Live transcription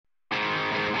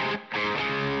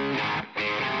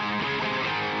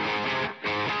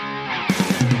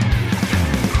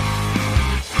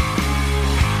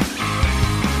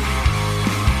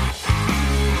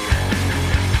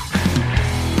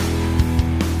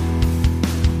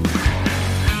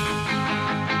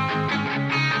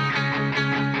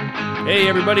Hey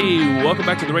everybody, welcome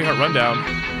back to the Reinhardt Rundown.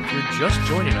 If you're just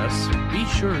joining us, be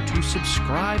sure to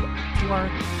subscribe to our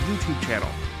YouTube channel.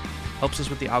 Helps us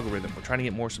with the algorithm. We're trying to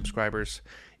get more subscribers.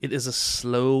 It is a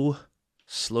slow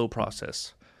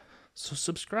process. So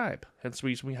subscribe. Hence the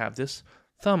reason we have this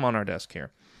thumb on our desk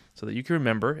here. So that you can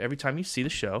remember every time you see the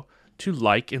show to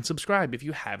like and subscribe if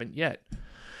you haven't yet.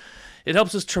 It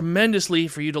helps us tremendously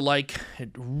for you to like. It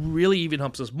really even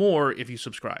helps us more if you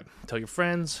subscribe. Tell your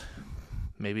friends.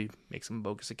 Maybe make some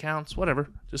bogus accounts, whatever.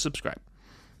 Just subscribe.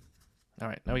 All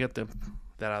right, now we got that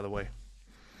out of the way.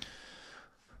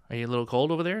 Are you a little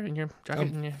cold over there in your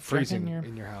jacket? I'm freezing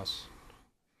in your house.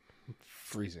 I'm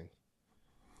freezing.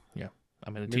 Yeah,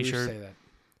 I'm in a Maybe t-shirt. Say that.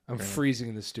 I'm freezing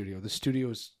in the studio. The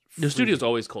studio's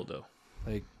always cold though.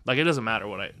 Like it doesn't matter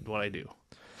what I do.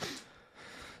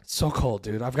 It's so cold,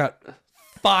 dude. I've got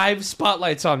 5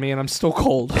 spotlights on me and I'm still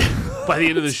cold. By the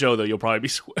end of the show, though, you'll probably be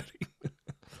sweating.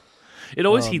 It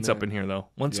always heats up in here, though.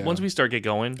 Once we start get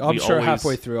going, I'm sure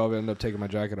halfway through I'll end up taking my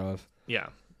jacket off. Yeah,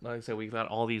 like I said, we've got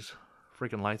all these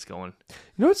freaking lights going. You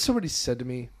know what somebody said to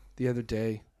me the other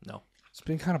day? No, it's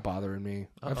been kind of bothering me.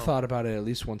 I've thought about it at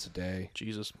least once a day.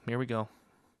 Jesus, here we go.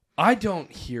 I don't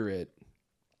hear it,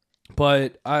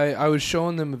 but I was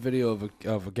showing them a video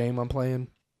of a game I'm playing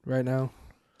right now.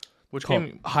 Which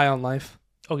game? High on Life.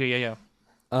 Okay, yeah.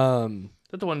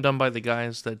 Is that the one done by the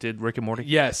guys that did Rick and Morty?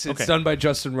 Yes, it's done by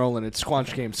Justin Rowland. It's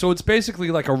Squanch Games. So it's basically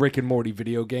like a Rick and Morty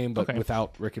video game, but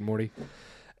without Rick and Morty.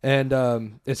 And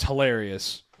it's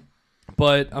hilarious.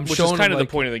 But I'm Which showing is kind of the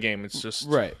point of the game. It's just...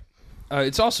 Right.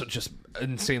 It's also just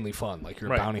insanely fun. Like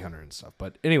you're a bounty hunter and stuff.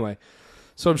 But anyway,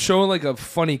 so I'm showing like a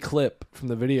funny clip from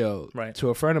the video to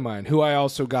a friend of mine who I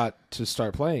also got to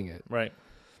start playing it. Right.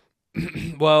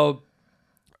 Well,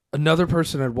 another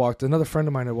friend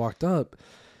of mine had walked up.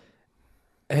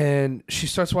 And she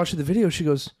starts watching the video. She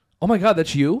goes, "Oh my God,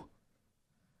 that's you?"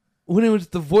 When it was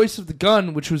the voice of the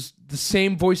gun, which was the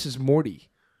same voice as Morty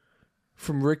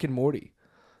from Rick and Morty.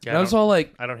 Yeah, and I was all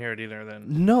like, I don't hear it either then.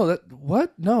 No,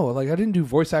 what? No, like I didn't do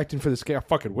voice acting for this game. I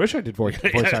fucking wish I did voice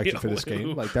acting for this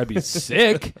game. Like that'd be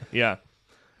sick. Yeah. I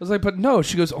was like, but no.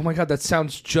 She goes, "Oh my God, that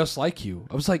sounds just like you."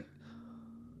 I was like,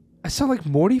 I sound like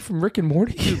Morty from Rick and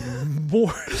Morty.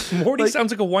 Morty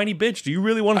sounds like a whiny bitch. Do you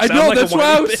really want to sound like a whiny bitch? I know, that's what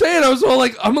I was saying. I was all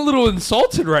like, I'm a little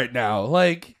insulted right now.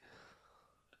 Like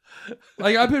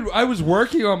I was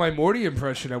working on my Morty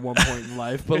impression at one point in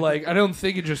life, but like I don't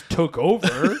think it just took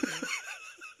over.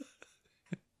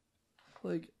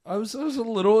 Like I was a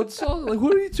little insulted. Like,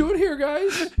 what are you doing here,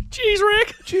 guys?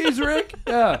 Jeez, Rick.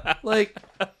 Yeah. Like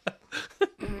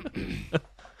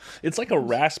it's like a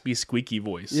raspy, squeaky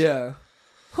voice. Yeah.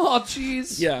 Oh,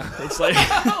 jeez. Yeah, it's like,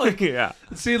 yeah.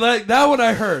 See, like that one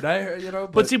I heard.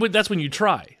 But that's when you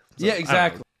try. So, yeah,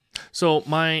 exactly. So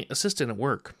my assistant at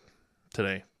work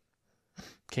today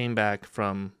came back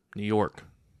from New York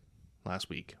last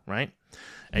week, right?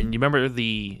 And you remember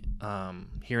the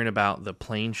hearing about the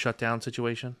plane shutdown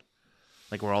situation,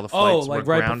 like where all the flights were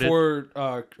grounded? Before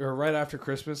or right after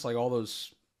Christmas, like all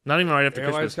those. Not even right after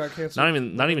Christmas. Got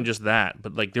canceled. Not even just that,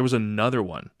 but like there was another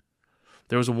one.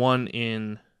 There was one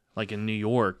in New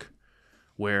York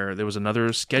where there was another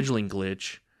scheduling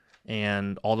glitch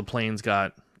and all the planes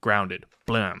got grounded.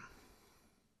 Blam.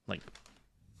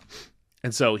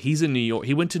 And so he's in New York.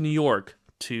 He went to New York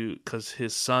because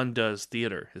his son does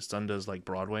theater. His son does like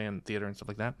Broadway and theater and stuff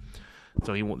like that.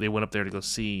 So they went up there to go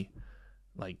see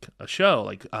like a show.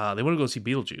 Like they want to go see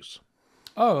Beetlejuice.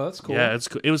 Oh, that's cool. Yeah,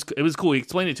 it was cool. He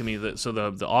explained it to me that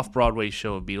the off-Broadway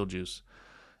show of Beetlejuice.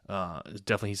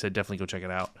 He said definitely go check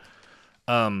it out.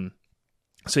 So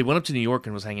he went up to New York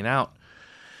and was hanging out.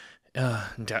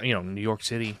 New York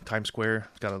City, Times Square.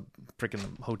 Got a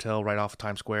freaking hotel right off of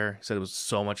Times Square. He said it was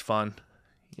so much fun.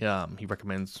 He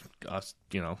recommends us,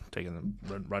 taking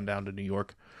the run down to New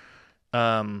York.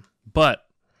 But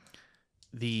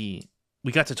we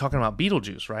got to talking about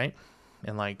Beetlejuice, right?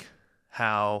 And like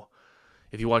how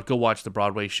if you go watch the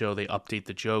Broadway show, they update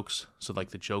the jokes, so like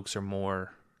the jokes are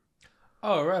more.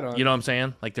 Oh, right on. You know what I'm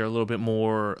saying? Like they're a little bit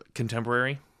more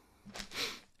contemporary.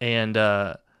 And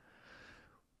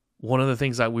one of the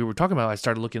things that we were talking about, I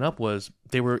started looking up, was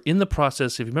they were in the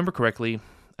process, if you remember correctly,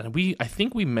 and I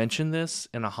think we mentioned this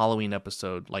in a Halloween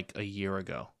episode like a year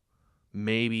ago.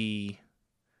 Maybe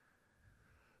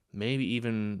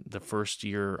even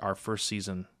our first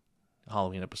season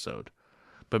Halloween episode.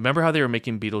 But remember how they were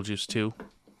making Beetlejuice 2?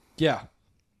 Yeah.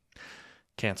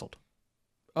 Canceled.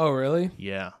 Oh, really?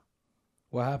 Yeah.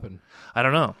 What happened? I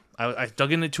don't know. I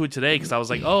dug into it today because I was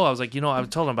like, I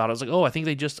told them about it. I was like, I think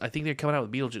they're coming out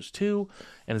with Beetlejuice 2,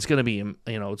 and it's gonna be,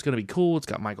 it's gonna be cool. It's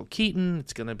got Michael Keaton.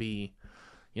 It's gonna be,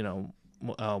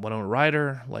 Winona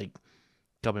Ryder. Like,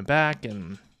 coming back,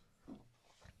 and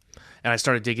I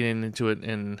started digging into it,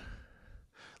 and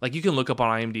like you can look up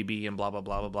on IMDb and blah blah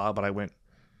blah blah blah, but I went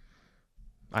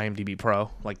IMDb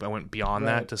Pro, like I went beyond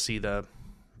that to see the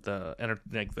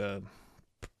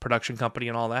production company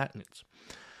and all that, and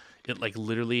it like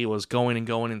literally was going and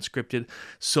scripted.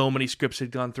 So many scripts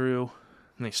had gone through,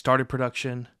 and they started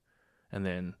production, and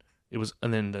then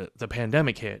the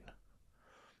pandemic hit,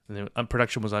 and then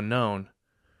production was unknown,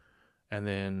 and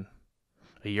then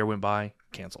a year went by,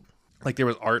 canceled. Like there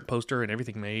was art poster and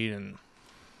everything made, and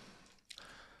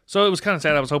so it was kind of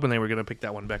sad. I was hoping they were going to pick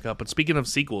that one back up. But speaking of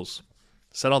sequels,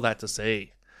 said all that to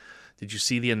say, did you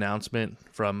see the announcement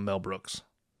from Mel Brooks?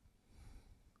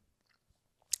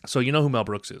 So you know who Mel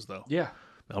Brooks is, though. Yeah.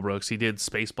 Mel Brooks. He did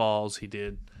Spaceballs. He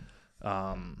did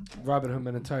Robin Hood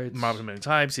Men in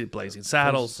Tights. He did Blazing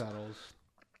Saddles.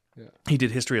 Yeah. He did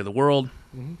History of the World.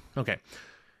 Mm-hmm. Okay.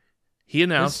 He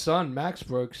announced... His son, Max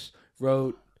Brooks,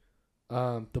 wrote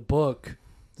the book,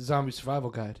 The Zombie Survival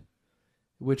Guide,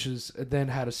 which is then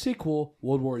had a sequel,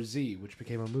 World War Z, which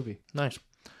became a movie. Nice.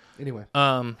 Anyway.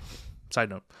 Side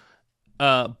note.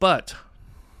 But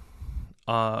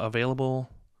available...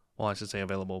 Well, I should say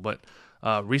available, but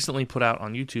recently put out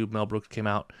on YouTube, Mel Brooks came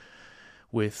out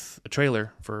with a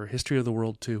trailer for History of the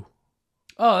World 2.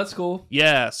 Oh, that's cool.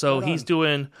 Yeah, so he is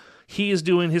doing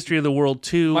History of the World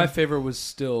 2. My favorite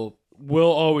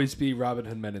will always be Robin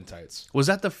Hood Men in Tights. Was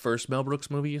that the first Mel Brooks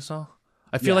movie you saw?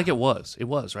 I feel like it was. It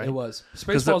was, right? It was.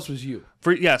 Spaceballs was you.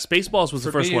 Spaceballs was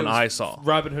the first one I saw.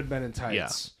 Robin Hood Men in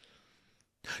Tights.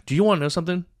 Yeah. Do you want to know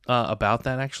something about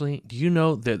that, actually? Do you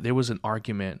know that there was an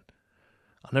argument?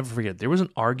 I'll never forget. There was an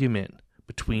argument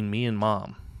between me and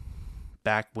Mom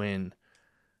back when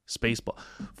Spaceball.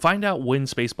 Find out when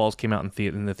Spaceballs came out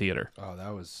in the theater. Oh,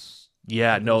 that was.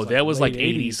 Yeah, no, that was like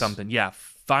 80 80s. something. Yeah,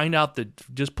 find out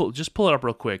just pull it up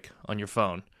real quick on your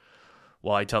phone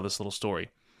while I tell this little story.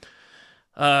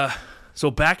 So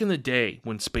back in the day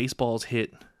when Spaceballs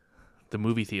hit the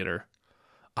movie theater,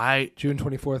 June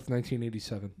 24th,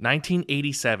 1987.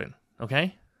 1987.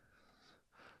 Okay,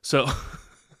 so.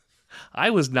 I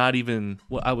was not even.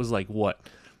 I was like what,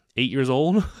 8 years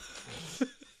old?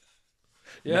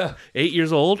 Yeah, 8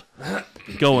 years old.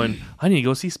 Going, I need to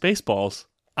go see Spaceballs.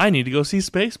 I need to go see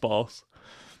Spaceballs.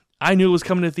 I knew it was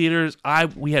coming to theaters.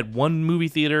 We had one movie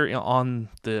theater on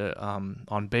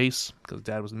base because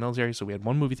Dad was in the military, so we had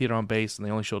one movie theater on base, and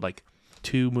they only showed like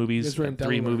 2 movies,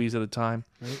 3 movies at a time.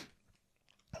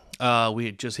 Right. We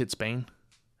had just hit Spain.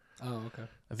 Oh, okay.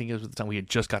 I think it was at the time we had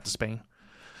just got to Spain.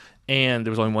 And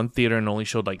there was only one theater and only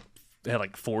showed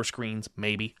had 4 screens,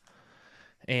 maybe.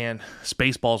 And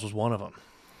Spaceballs was one of them.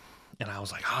 And I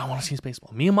was like, I want to see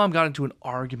Spaceballs. Me and Mom got into an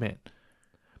argument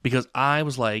because I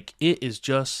was like, it is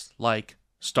just like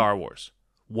Star Wars.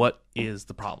 What is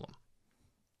the problem?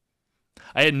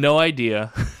 I had no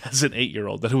idea as an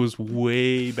 8-year-old that it was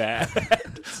way bad,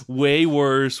 way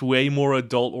worse, way more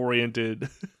adult oriented,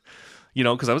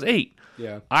 because I was 8.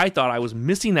 Yeah. I thought I was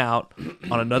missing out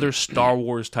on another Star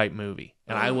Wars type movie,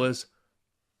 and I was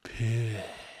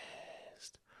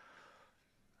pissed.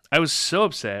 I was so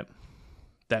upset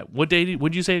that what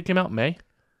did you say it came out? May?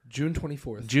 June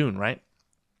 24th. June, right?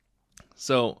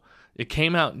 So it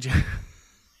came out.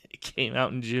 It came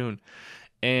out in June,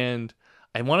 and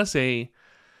I want to say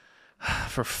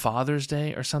for Father's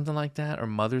Day or something like that, or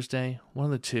Mother's Day, one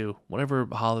of the two, whatever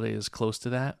holiday is close to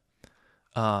that.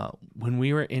 When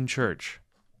we were in church,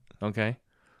 okay,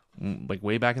 like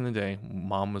way back in the day,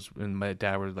 Mom was and my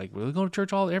dad were like, we'll go to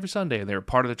church every Sunday, and they were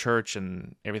part of the church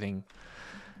and everything.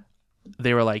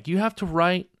 They were like, you have to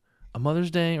write a Mother's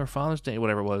Day or Father's Day,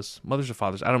 whatever it was, Mother's or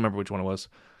Father's, I don't remember which one it was.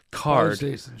 Card. Father's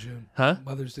Day's in June. Huh?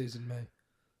 Mother's Day's in May.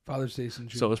 Father's Day's in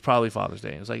June. So it was probably Father's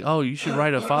Day. It was like, oh, you should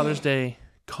write a Father's Day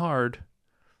card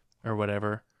or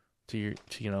whatever to your,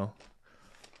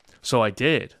 So I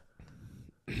did.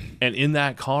 And in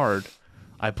that card,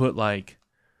 I put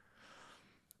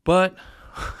but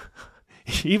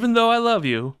even though I love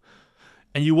you,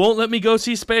 and you won't let me go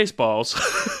see Spaceballs,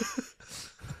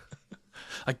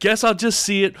 I guess I'll just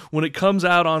see it when it comes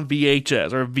out on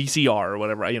VHS or VCR or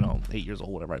whatever, 8 years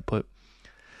old, whatever I put.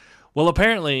 Well,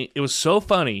 apparently, it was so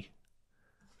funny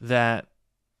that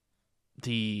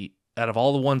out of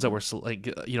all the ones that were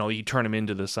you turn them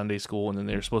into the Sunday school, and then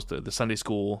the Sunday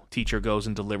school teacher goes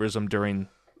and delivers them during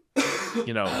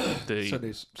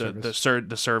the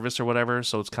service or whatever.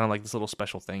 So it's kind of like this little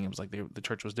special thing. It was like the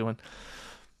church was doing.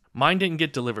 Mine didn't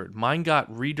get delivered. Mine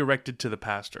got redirected to the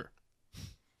pastor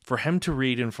for him to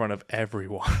read in front of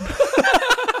everyone.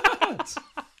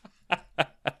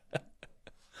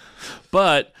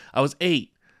 But I was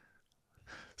 8.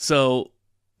 So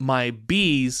my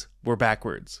B's were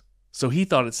backwards. So he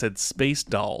thought it said Space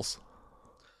Dolls.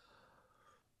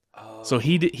 Oh. So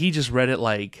he just read it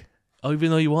like, oh, even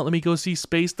though you won't let me go see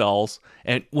Space Dolls.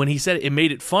 And when he said it, it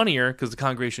made it funnier because the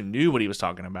congregation knew what he was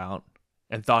talking about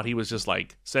and thought he was just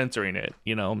like censoring it.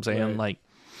 You know what I'm saying? Right. Like,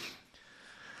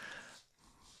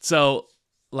 so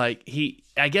like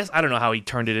I guess, I don't know how he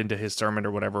turned it into his sermon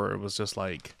or whatever. It was just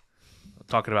like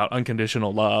talking about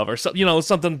unconditional love or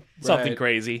something, something Right.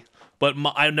 crazy. But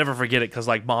I'll never forget it because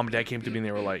like mom and dad came to me and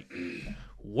they were like,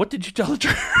 what did you tell the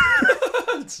church?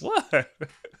 What?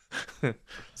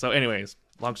 So anyways,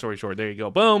 long story short, there you go.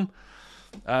 Boom.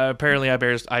 Apparently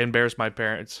I embarrassed my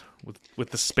parents with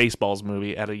the Spaceballs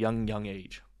movie at a young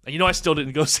age. And I still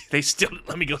didn't go see. They still didn't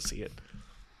let me go see it.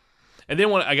 And then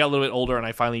when I got a little bit older and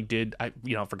I finally did, I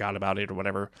forgot about it or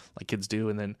whatever, like kids do,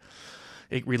 and then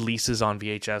it releases on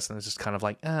VHS and it's just kind of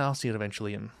like, I'll see it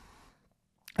eventually. And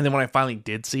then when I finally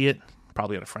did see it,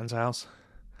 probably at a friend's house,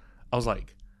 I was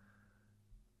like,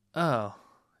 oh,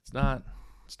 it's not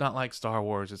like Star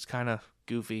Wars. It's kind of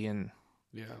goofy and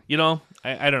Yeah.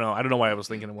 I don't know. I don't know why I was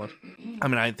thinking it was. I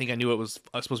mean, I think I knew it was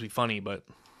supposed to be funny, but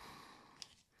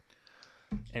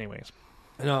anyways.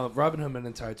 No, Robin Hood Men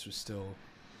in Tights was still...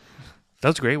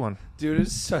 That's a great one. Dude,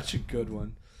 it's such a good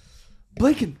one.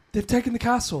 Blinken, they've taken the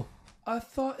castle. I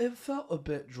thought it felt a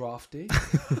bit drafty.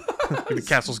 The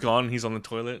castle's gone. He's on the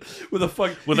toilet With a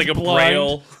fuck... with like a blind,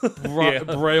 braille. Yeah.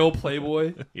 Braille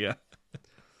Playboy. Yeah.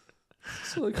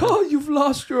 It's like, oh, you've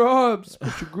lost your arms,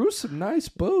 but you grew some nice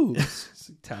boobs. It's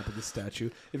like tapping the statue.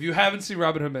 If you haven't seen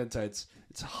Robin Hood Men in Tights,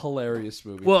 it's a hilarious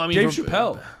movie. Well, I mean, Dave from-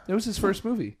 Chappelle. That was his first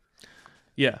movie.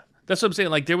 Yeah. That's what I'm saying.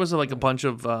 Like there was like a bunch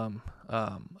of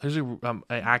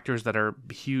actors that are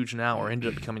huge now or ended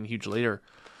up becoming huge later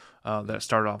that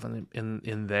started off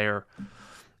in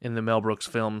the Mel Brooks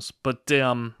films. But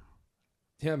Yeah,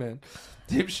 man.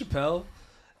 Dave Chappelle.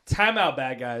 Timeout,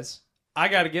 bad guys. I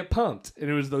gotta get pumped. And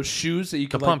it was those shoes that you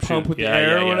could pump pump shoe. with Yeah, the air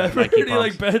yeah, or yeah. whatever. Nike And he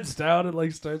pumps. bends down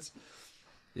and starts.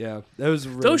 Yeah, that was a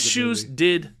really those good shoes movie.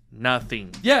 did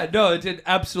nothing. Yeah, no, it did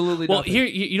absolutely Well, nothing. here,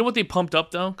 you know what they pumped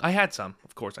up though? I had some.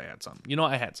 Of course, I had some.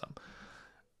 I had some.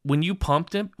 When you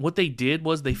pumped them, what they did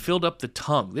was they filled up the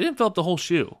tongue. They didn't fill up the whole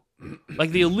shoe.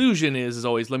 Like the illusion is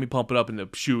always let me pump it up and the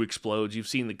shoe explodes. You've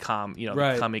seen the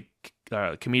Right.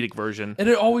 comedic version. And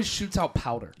it always shoots out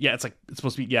powder. Yeah, it's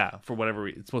supposed to be, for whatever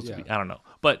reason. It's supposed to Yeah. be, I don't know.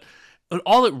 But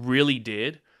all it really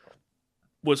did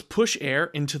was push air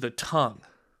into the tongue.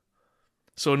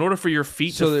 So in order for your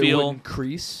feet So to that it feel, wouldn't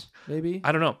crease, maybe?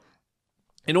 I don't know.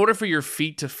 In order for your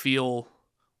feet to feel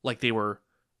like they were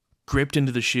gripped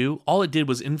into the shoe, all it did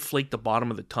was inflate the bottom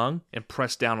of the tongue and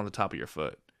press down on the top of your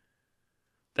foot.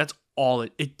 That's all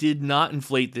it did not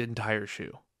inflate the entire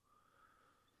shoe.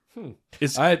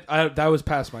 It's that was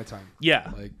past my time.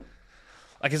 yeah. Like,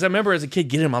 As I remember as a kid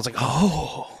getting them, I was like,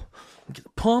 oh, get the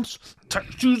pumps,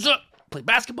 tighten the shoes up, play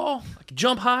basketball, I can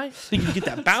jump high, think you can get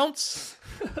that bounce,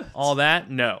 all that.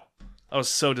 No, I was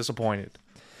so disappointed.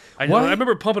 I Why?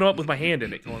 remember pumping them up with my hand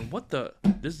in it, going, what the?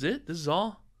 This is it? This is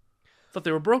all? I thought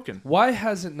they were broken. why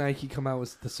hasn't Nike come out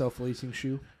with the self-lacing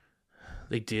shoe?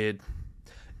 They did.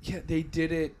 Yeah, they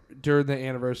did it during the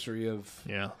anniversary of...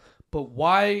 Yeah. But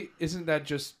why isn't that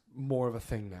just more of a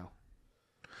thing now?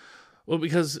 Well,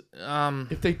 because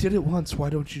If they did it once, why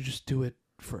don't you just do it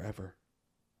forever?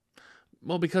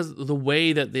 the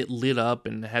way that it lit up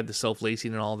and had the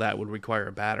self-lacing and all that would require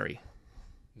a battery.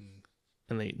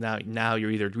 And they now you're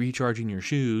either recharging your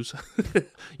shoes,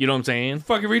 you know what I'm saying?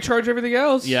 Fucking recharge everything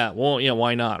else. Yeah, well, yeah,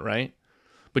 why not, right?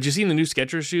 But you seen the new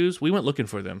Skechers shoes? We went looking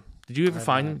for them. Did you ever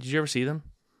find them? Did you ever see them?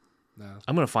 No.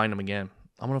 I'm gonna find them again.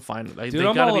 I'm gonna find them. Dude,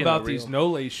 I'm all about these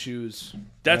no-lace shoes.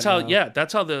 That's right how. now. Yeah,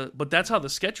 that's how the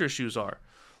Skechers shoes are.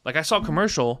 Like I saw a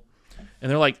commercial, and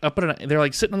they're like they're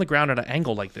like sitting on the ground at an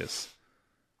angle like this.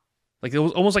 Like it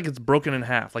was almost like it's broken in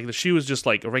half. Like the shoe is just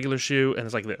like a regular shoe, and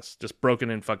it's like this, just broken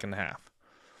in fucking half.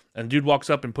 And the dude walks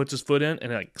up and puts his foot in,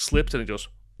 and it like slips, and it just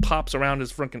pops around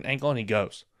his fucking ankle, and he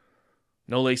goes.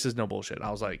 No laces, no bullshit. I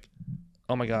was like,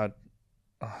 oh my god,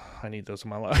 I need those in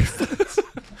my life.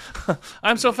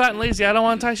 I'm so fat and lazy, I don't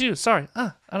want to tie shoes. Sorry,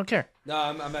 I don't care. No,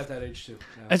 I'm at that age too.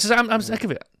 No. It's just I'm sick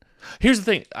of it. Here's the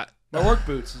thing. My work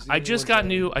boots. Is the I only just ones got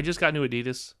that- new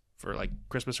Adidas for like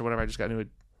Christmas or whatever. I just got new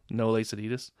no lace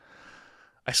Adidas.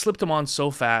 I slipped them on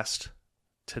so fast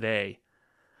today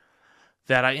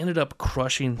that I ended up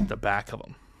crushing the back of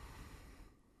them.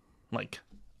 Like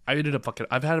I ended up fucking.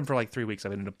 I've had them for like 3 weeks.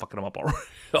 I've ended up fucking them up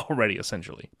already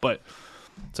essentially. But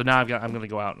so now I'm gonna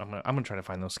go out and I'm gonna try to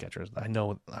find those Skechers. I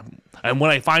know. And when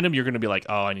I find them, you're gonna be like,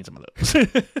 oh, I need some of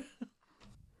those.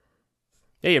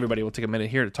 Hey everybody, we'll take a minute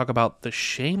here to talk about the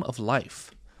shame of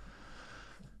life.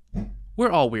 We're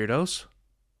all weirdos.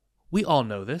 We all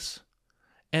know this.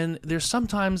 And there's some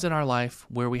times in our life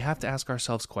where we have to ask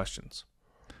ourselves questions.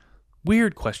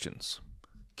 Weird questions.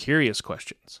 Curious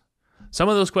questions. Some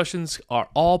of those questions are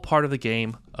all part of the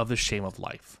game of the Shame of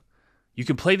Life. You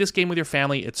can play this game with your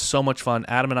family. It's so much fun.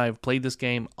 Adam and I have played this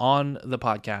game on the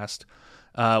podcast.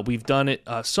 We've done it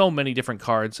so many different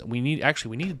cards. We need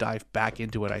to dive back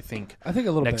into it. I think a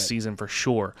little next bit. season for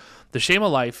sure. The Shame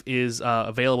of Life is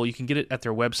available. You can get it at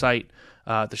their website,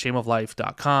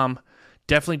 theshameoflife.com.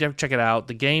 Definitely check it out.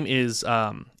 The game is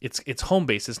it's home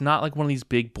based. It's not like one of these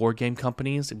big board game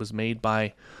companies. It was made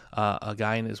by a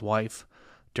guy and his wife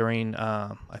during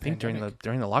during the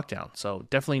lockdown. So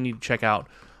definitely need to check out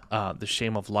The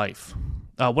Shame of Life.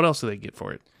 What else do they get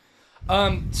for it?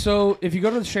 So if you go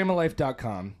to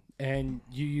theshameoflife.com and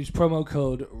you use promo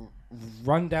code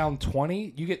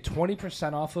Rundown20, you get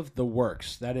 20% off of The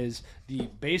Works. That is the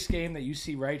base game that you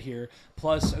see right here,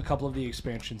 plus a couple of the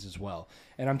expansions as well.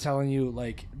 And I'm telling you,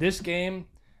 like, this game,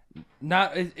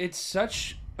 it's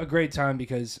such a great time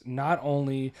because not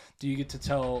only do you get to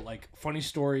tell like funny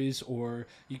stories or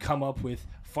you come up with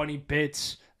funny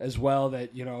bits as well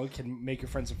that, you know, can make your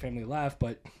friends and family laugh,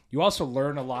 but you also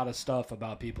learn a lot of stuff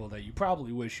about people that you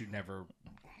probably wish you never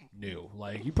knew.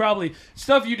 Like, you probably,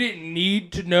 stuff you didn't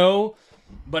need to know,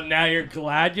 but now you're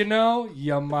glad you know,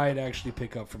 you might actually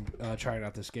pick up from trying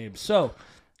out this game. So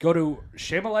go to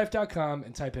shameoflife.com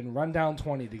and type in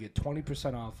Rundown20 to get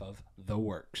 20% off of The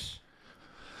Works.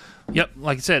 Yep,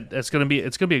 like I said, it's gonna be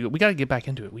we got to get back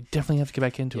into it. We definitely have to get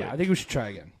back into it. Yeah, I think we should try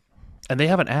again. And they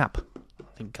have an app, I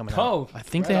think, coming out. I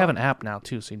think right they have on. an app now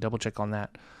too, so you double check on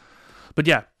that. But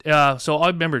yeah, so I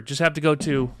remember, just have to go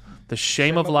to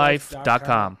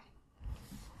theshameoflife.com.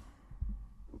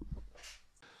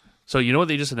 So you know what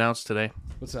they just announced today?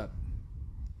 What's that?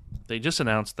 They just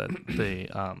announced that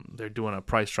they're doing a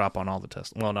price drop on all the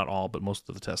Teslas. Well, not all, but most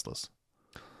of the Teslas.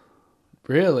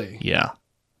 Really? Yeah.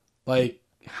 Like,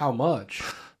 how much?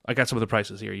 I got some of the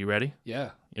prices here. You ready? Yeah.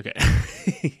 Okay.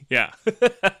 Yeah.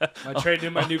 Am I trading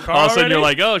in my new car All of a sudden already? you're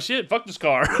like, oh shit, fuck this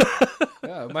car.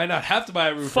 Yeah, I might not have to buy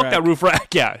a roof Fuck rack. that roof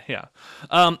rack. Yeah.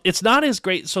 It's not as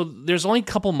great. So there's only a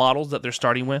couple models that they're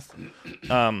starting with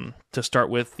to start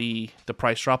with the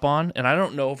price drop on. And I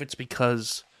don't know if it's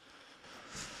because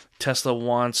Tesla's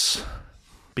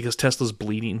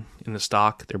bleeding in the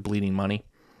stock. They're bleeding money.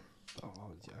 Oh,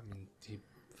 yeah, I mean, he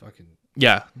fucking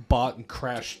Yeah. bought and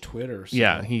crashed Twitter. So.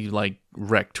 Yeah, he like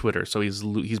wrecked Twitter. So he's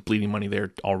bleeding money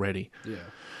there already. Yeah.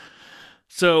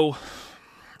 So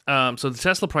the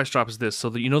Tesla price drop is this. So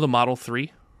the Model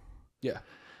 3? Yeah.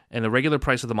 And the regular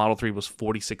price of the Model 3 was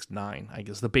 $46,900, I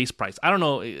guess, the base price. I don't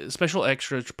know, special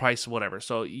extra price, whatever.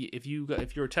 So if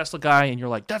you're a Tesla guy and you're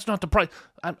like, that's not the price,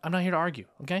 I'm not here to argue,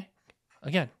 okay?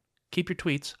 Again, keep your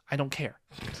tweets. I don't care.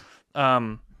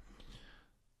 From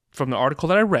the article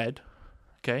that I read,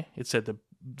 okay, it said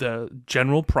the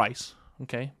general price,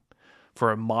 okay,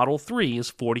 for a Model 3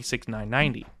 is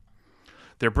 $46,990.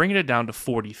 They're bringing it down to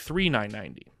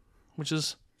 $43,990, which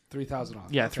is $3,000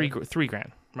 off. yeah, Okay.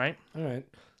 $3,000, right? All right.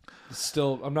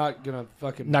 Still, I'm not gonna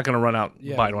fucking Not gonna run out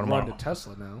buy it on run tomorrow. to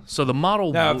Tesla now. So the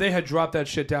Model Now, if they had dropped that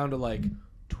shit down to like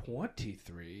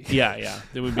 23, yeah,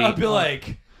 it would be. I'd be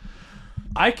like,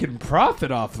 I can profit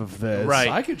off of this. Right.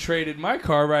 I could trade in my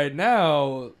car right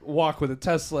now, walk with a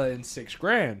Tesla in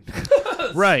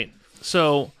 $6,000. Right.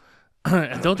 So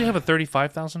don't they have a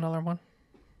 $35,000 one?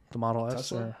 The Model S.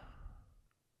 Tesla? Or,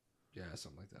 Yeah,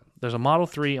 something like that. there's a Model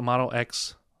 3, a Model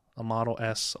X, a Model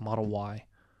S, a Model Y.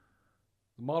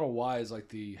 The Model Y is like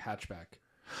the hatchback.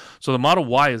 So the Model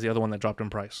Y is the other one that dropped in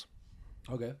price.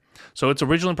 Okay. So its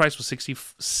original price was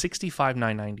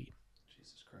 $65,990,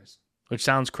 Jesus Christ. which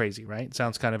sounds crazy, right? It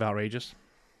sounds kind of outrageous.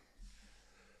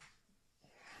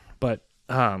 But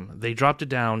they dropped it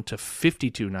down to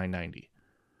 $52,990.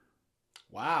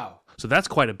 Wow. So that's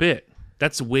quite a bit.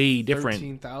 That's way different.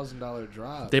 $13,000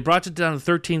 drop. They brought it down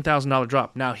to $13,000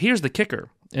 drop. Now, here's the kicker,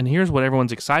 and here's what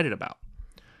everyone's excited about,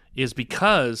 is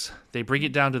because they bring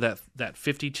it down to that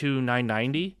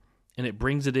 $52,990, and it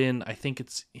brings it in. I think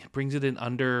it brings it in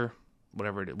under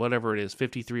whatever it is,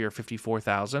 53 or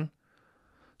 54,000.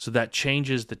 So that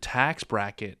changes the tax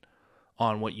bracket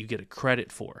on what you get a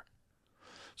credit for.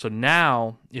 So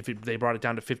now, if they brought it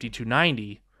down to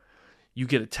 $52,990, you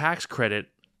get a tax credit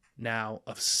now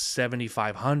of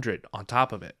 $7,500 on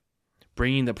top of it,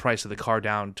 bringing the price of the car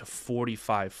down to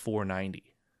 $45,490.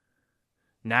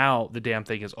 Now the damn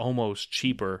thing is almost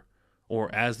cheaper or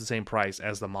as the same price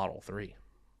as the Model 3.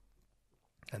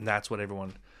 And that's what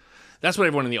everyone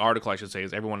in the article, I should say,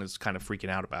 is everyone is kind of freaking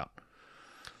out about.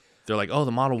 They're like, "Oh,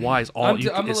 the Model Y is all I'm a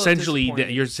little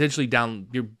disappointed. you're essentially down,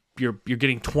 you're you're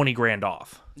getting 20 grand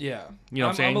off. Yeah. You know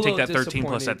what I'm saying? a Take little that 13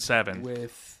 plus that disappointed 7.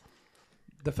 with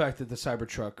the fact that the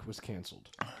Cybertruck was canceled.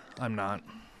 I'm not.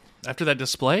 After that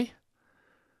display?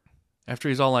 After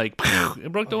he's all like,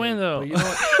 it broke the window. But you know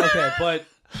what? Okay, but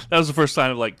that was the first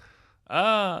sign of like,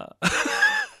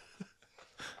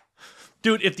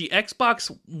 Dude, if the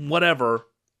Xbox whatever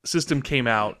system came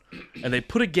out and they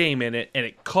put a game in it and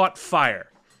it caught fire,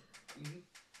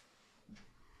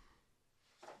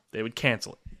 they would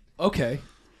cancel it. okay.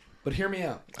 But hear me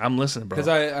out. I'm listening, bro. Because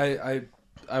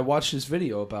I watched this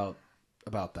video about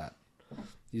that.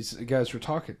 These guys were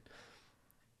talking.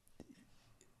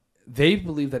 They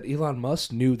believe that Elon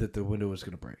Musk knew that the window was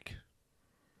going to break.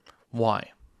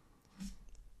 Why?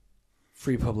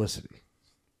 Free publicity.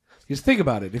 Because think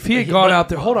about it. If he had gone out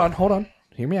there... Hold on.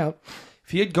 Hear me out.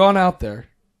 If he had gone out there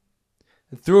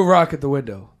and threw a rock at the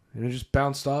window and it just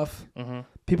bounced off,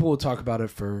 people would talk about it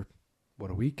for,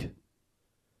 a week?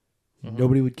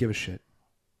 Nobody would give a shit.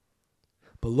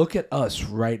 But look at us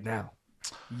right now.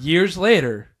 Years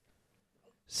later,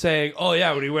 saying, "Oh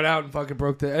yeah, when he went out and fucking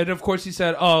broke the," and of course he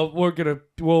said, "Oh,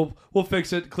 we'll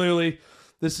fix it. Clearly,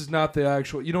 this is not the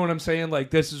actual." You know what I'm saying?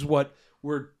 Like this is what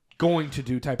we're going to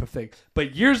do, type of thing.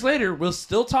 But years later, we're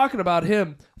still talking about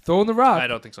him throwing the rock. I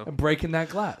don't think so. And breaking that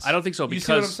glass. I don't think so. You Because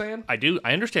see what I'm saying? I do.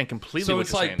 I understand completely So what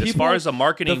it's you're like saying. As far as the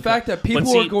marketing, the fact that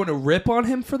people are going to rip on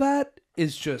him for that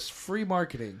is just free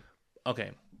marketing.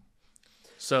 Okay.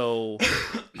 So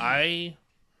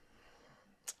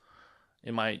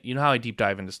you know how I deep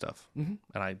dive into stuff, and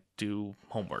I do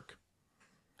homework.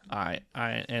 And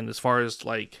as far as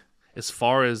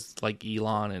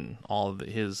Elon and all of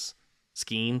his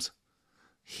schemes,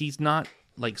 he's not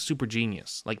like super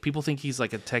genius. Like people think he's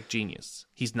like a tech genius.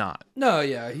 He's not. No,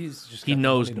 yeah, he's just he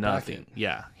knows nothing.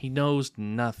 Yeah, he knows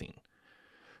nothing.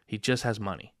 He just has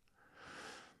money.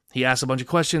 He asks a bunch of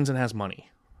questions and has money.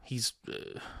 He's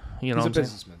he's a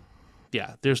businessman.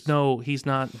 Yeah, he's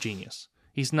not genius.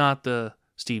 He's not the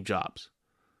Steve Jobs.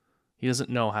 He doesn't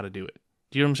know how to do it.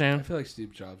 Do you know what I'm saying? I feel like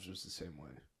Steve Jobs was the same way.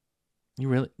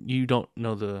 You don't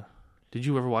know did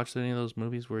you ever watch any of those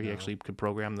movies where he actually could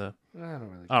program the... I don't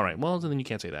really. All right, well, then you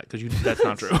can't say that because that's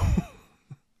not true.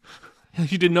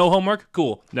 You did no homework?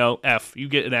 Cool. No, F. You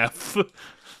get an F.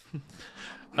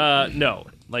 No,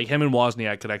 like him and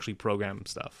Wozniak could actually program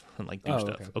stuff and like do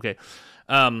stuff. Okay.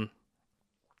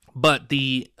 But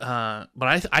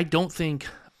I don't think,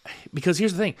 because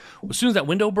here's the thing: as soon as that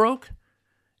window broke,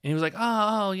 and he was like,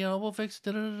 we'll fix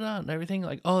it, and everything,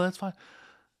 like, oh, that's fine.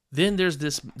 Then there was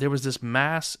this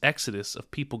mass exodus of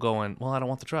people going, well, I don't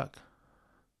want the truck.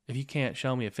 If you can't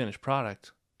show me a finished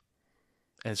product,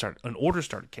 and an order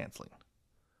started canceling.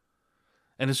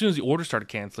 And as soon as the order started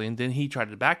canceling, then he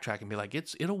tried to backtrack and be like,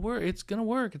 it'll work, it's gonna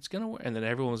work. And then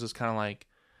everyone was just kind of like,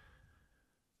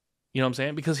 you know what I'm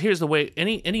saying? Because here's the way,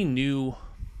 any new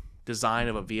design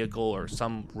of a vehicle or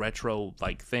some retro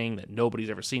like thing that nobody's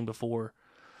ever seen before,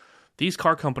 these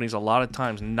car companies a lot of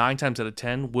times, 9 times out of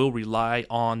 10, will rely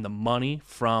on the money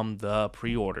from the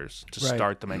pre-orders to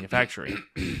start the manufacturing.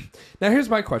 Now here's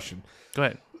my question. Go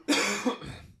ahead.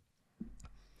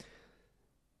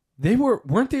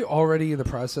 Weren't they already in the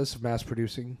process of mass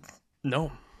producing?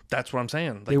 No, that's what I'm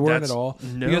saying. Like, they weren't at all?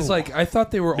 No. Because I thought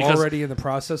they were already in the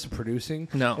process of producing.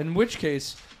 No. In which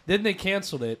case, then they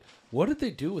canceled it. What did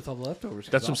they do with all the leftovers?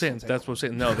 That's what I'm saying. That's what I'm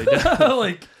saying. No, they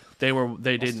didn't.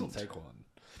 They didn't. Still take one.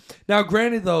 Now,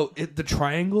 granted, though, the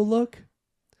triangle look,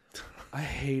 I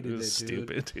hated it, dude.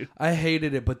 Stupid, dude. I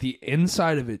hated it, but the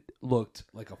inside of it looked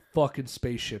like a fucking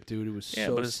spaceship, dude. It was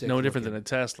so but it's sick no different looking. than a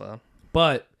Tesla.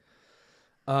 But,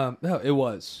 no, it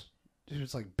was. Dude, it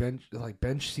was like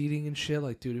bench seating and shit.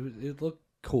 Like, dude, it looked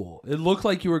cool. It looked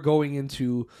like you were going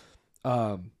into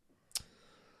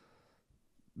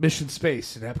Mission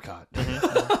Space in Epcot.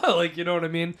 Mm-hmm. Like, you know what I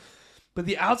mean? But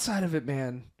the outside of it,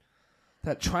 man,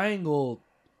 that triangle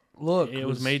look. It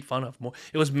was made fun of more.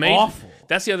 It was made awful.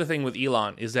 That's the other thing with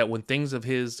Elon, is that when things of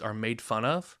his are made fun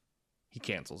of, he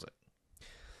cancels it.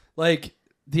 Like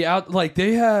they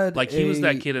had he was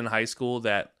that kid in high school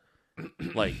that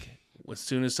like as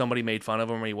soon as somebody made fun of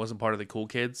him or he wasn't part of the cool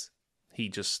kids, he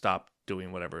just stopped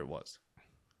doing whatever it was.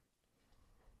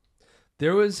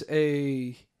 There was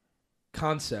a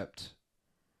concept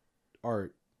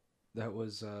art that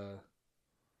was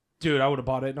dude, I would have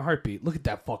bought it in a heartbeat. Look at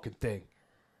that fucking thing.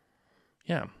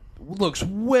 Yeah. Looks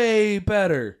way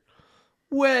better.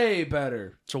 Way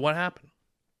better. So what happened?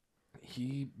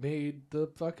 He made the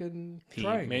fucking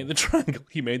triangle. He made the triangle.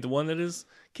 He made the one that his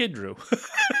kid drew.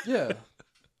 Yeah.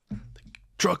 The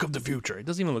truck of the future. It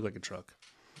doesn't even look like a truck.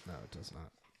 No, it does not.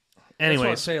 Anyway,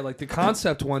 that's what I say. Like the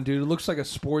concept one, dude, it looks like a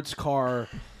sports car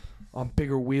on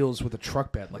bigger wheels with a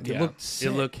truck bed. Like, it looked sick.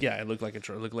 It looked like it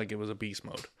looked like it was a beast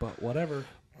mode. But whatever.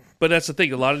 But that's the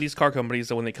thing. A lot of these car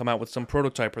companies, when they come out with some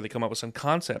prototype or they come out with some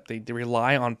concept, they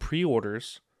rely on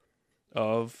pre-orders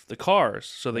of the cars.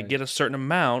 So they get a certain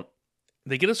amount.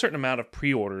 They get a certain amount of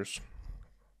pre-orders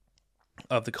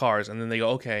of the cars, and then they go,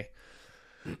 okay,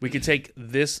 we could take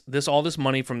all this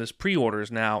money from this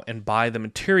pre-orders now and buy the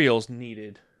materials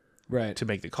needed to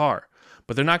make the car.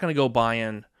 But they're not going to go buy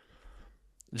in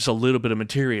just a little bit of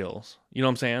materials, you know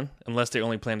what I'm saying? Unless they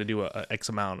only plan to do a X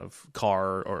amount of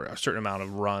car or a certain amount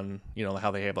of run, you know,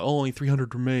 how they have, like, only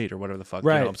 300 were made or whatever the fuck, you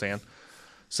know what I'm saying?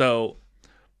 So,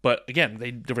 but again,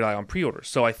 they rely on pre-orders.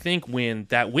 So I think when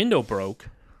that window broke,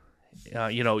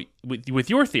 you know, with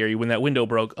your theory, when that window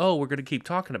broke, we're going to keep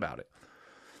talking about it.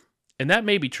 And that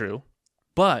may be true,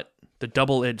 but the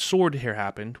double-edged sword here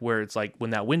happened where it's like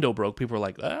when that window broke, people were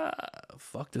like,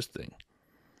 fuck this thing.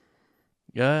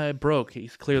 Yeah, it broke.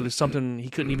 He's clearly something, he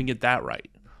couldn't even get that right.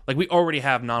 Like, we already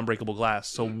have non-breakable glass,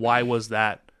 so why was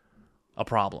that a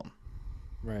problem?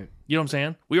 Right. You know what I'm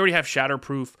saying? We already have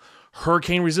shatterproof,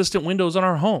 hurricane-resistant windows on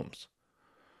our homes.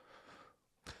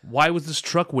 Why was this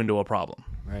truck window a problem?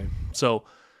 Right. So,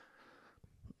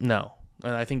 no.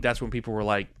 And I think that's when people were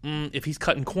like, if he's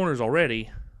cutting corners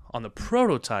already on the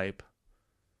prototype,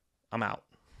 I'm out.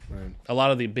 Right. A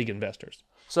lot of the big investors.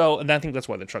 So, and I think that's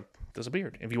why the truck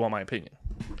disappeared, if you want my opinion.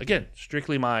 Again,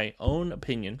 strictly my own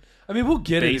opinion. I mean, we'll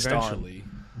get it eventually.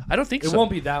 I don't think so. It won't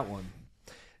be that one.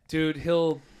 Dude,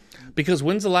 Because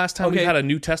when's the last time we had a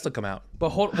new Tesla come out? But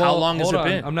how long has it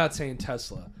been? I'm not saying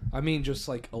Tesla. I mean just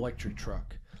like electric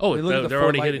truck. Oh, they're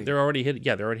already hitting. They're already hitting.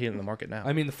 Yeah, they're already hitting the market now.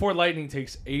 I mean, the Ford Lightning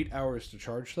takes 8 hours to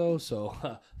charge, though. So,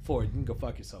 Ford, you can go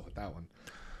fuck yourself with that one.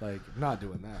 Like, not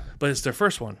doing that. But it's their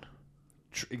first one.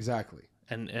 Exactly.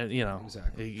 And you know,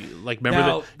 exactly. Like, remember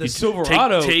now, the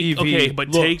Silverado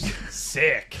EV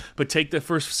sick. But take the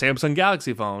first Samsung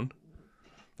Galaxy phone.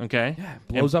 Okay. Yeah, it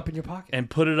blows up in your pocket. And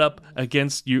put it up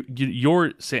against your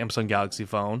Samsung Galaxy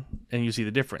phone, and you see the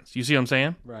difference. You see what I'm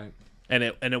saying? Right.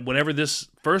 And whenever this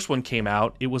first one came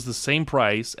out, it was the same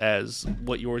price as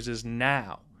what yours is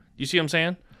now. You see what I'm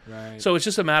saying? Right. So it's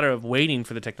just a matter of waiting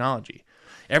for the technology.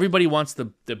 Everybody wants the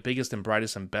biggest and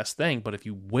brightest and best thing, but if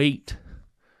you wait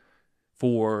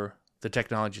for the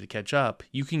technology to catch up,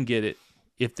 you can get it.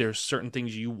 If there's certain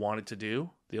things you want it to do,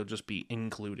 they'll just be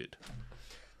included.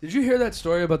 Did you hear that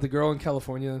story about the girl in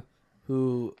California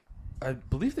who, I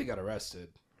believe they got arrested?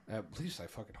 At least I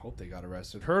fucking hope they got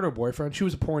arrested. Her and her boyfriend, she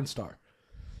was a porn star.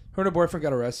 Her and her boyfriend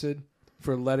got arrested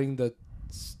for letting the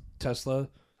Tesla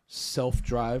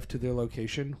self-drive to their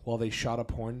location while they shot a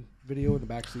porn video in the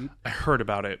backseat. I heard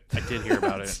about it. I did hear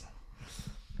about it.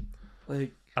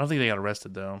 Like, I don't think they got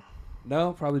arrested though.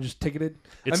 No, probably just ticketed.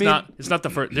 It's not the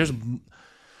first.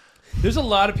 There's a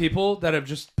lot of people that have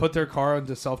just put their car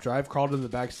into self-drive, crawled into the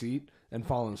back seat, and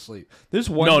fallen asleep. There's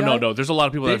one. No. There's a lot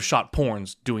of people that have shot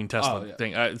porns doing Tesla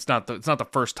thing. It's not the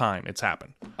first time it's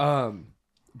happened.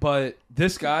 But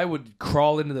this guy would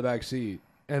crawl into the back seat,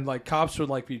 and like cops would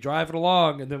like be driving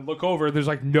along, and then look over, and there's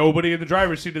like nobody in the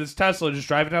driver's seat of this Tesla just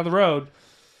driving down the road.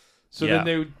 So then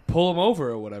they would pull him over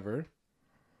or whatever,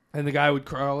 and the guy would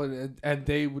crawl, and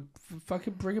they would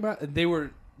fucking bring him out, and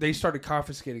they started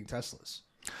confiscating Teslas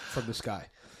from this guy.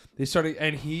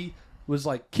 And he was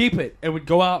like, keep it, and would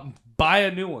go out and buy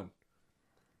a new one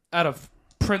out of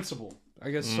principle.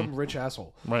 I guess some rich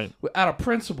asshole. Right. Out of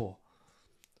principle.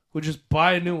 Would just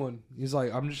buy a new one. He's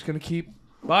like, I'm just going to keep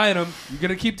buying them. You're going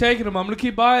to keep taking them. I'm going to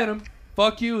keep buying them.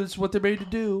 Fuck you. It's what they're made to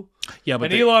do. Yeah,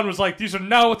 but Elon was like, these are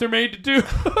not what they're made to do.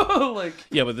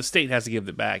 Yeah, but the state has to give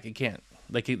it back. It can't.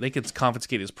 They could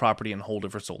confiscate his property and hold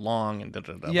it for so long. And Yeah,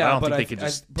 but I don't think they could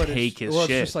just take his shit.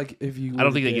 It's just like if you I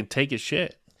don't think they can take his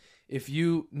shit.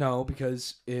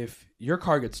 Because if your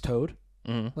car gets towed,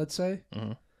 let's say,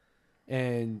 mm-hmm.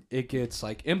 and it gets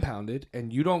like impounded,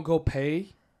 and you don't go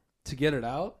pay to get it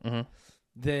out, mm-hmm.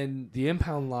 then the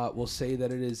impound lot will say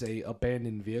that it is a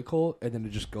abandoned vehicle, and then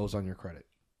it just goes on your credit.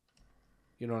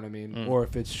 You know what I mean? Mm. Or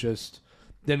if it's just,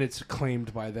 then it's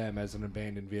claimed by them as an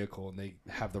abandoned vehicle, and they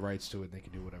have the rights to it, and they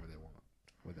can do whatever they want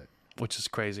with it. Which is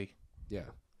crazy. Yeah.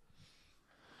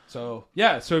 So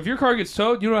if your car gets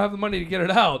towed, you don't have the money to get it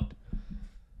out.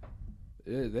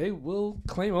 They will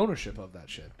claim ownership of that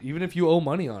shit, even if you owe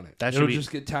money on it. It'll just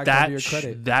get tacked onto your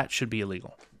credit. That should be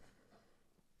illegal.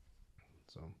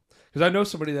 So, because I know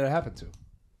somebody that it happened to.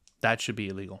 That should be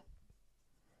illegal.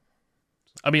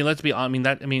 I mean,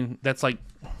 that's like.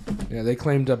 Yeah, they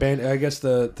claimed I guess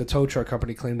the tow truck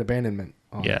company claimed abandonment.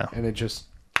 And it just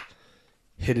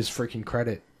hit his freaking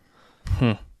credit.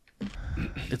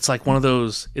 It's like one of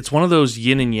those. It's one of those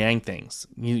yin and yang things.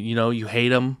 You know, you hate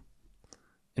them.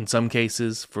 in some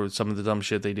cases for some of the dumb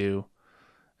shit they do.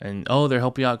 And, they'll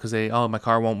help you out because my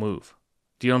car won't move.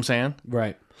 Do you know what I'm saying?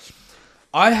 Right.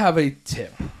 I have a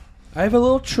tip. I have a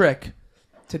little trick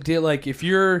to deal, like, if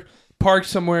you're parked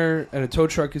somewhere and a tow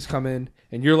truck is coming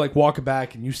and you're, like, walking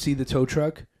back and you see the tow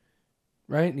truck,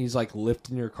 right? And he's, like,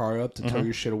 lifting your car up to tow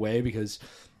your shit away because,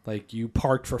 like, you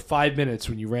parked for 5 minutes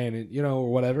when you ran it,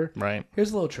 or whatever. Right.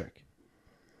 Here's a little trick.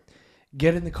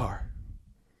 Get in the car.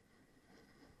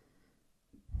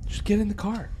 Just get in the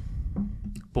car.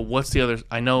 But what's the other?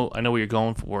 I know what you're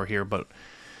going for here, but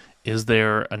is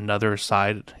there another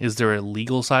side? Is there a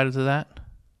legal side to that?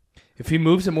 If he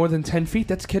moves it more than 10 feet,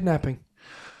 that's kidnapping.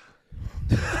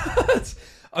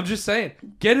 I'm just saying.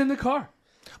 Get in the car.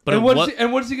 But and what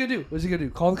is he going to do? What is he going to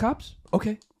do? Call the cops?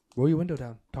 Okay. Roll your window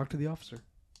down. Talk to the officer.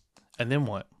 And then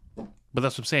what? But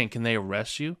that's what I'm saying. Can they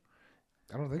arrest you?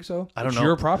 I don't think so. I don't know. It's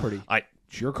your property.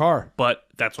 It's your car. But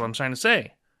that's what I'm trying to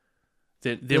say.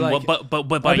 Then like, but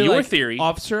by your theory,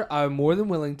 officer, I'm more than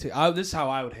willing to. This is how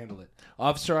I would handle it.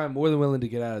 Officer, I'm more than willing to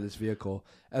get out of this vehicle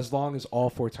as long as all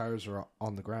 4 tires are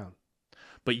on the ground.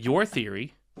 But your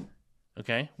theory,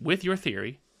 okay, with your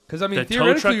theory, because I mean,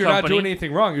 theoretically, you're not doing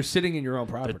anything wrong. You're sitting in your own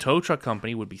property. The tow truck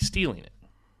company would be stealing it,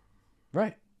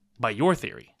 right? By your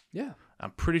theory, yeah.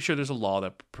 I'm pretty sure there's a law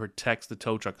that protects the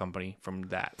tow truck company from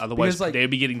that. Otherwise, they'd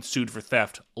be getting sued for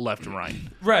theft left and right.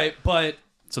 Right, but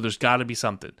so there's got to be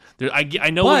something.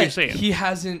 I know what you're saying. He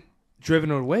hasn't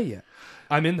driven it away yet.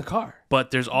 I'm in the car.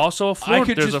 But there's also a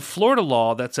Florida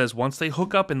law that says once they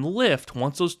hook up and lift,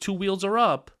 once those 2 wheels are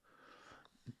up,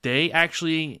 they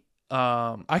actually.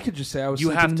 I could just say I was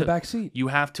sleeping in the back seat. You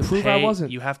have to prove pay, I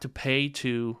wasn't. You have to pay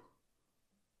to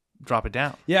drop it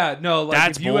down. Yeah, no, like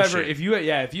that's bullshit. if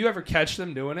you ever catch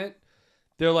them doing it,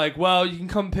 they're like, well, you can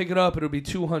come pick it up. It'll be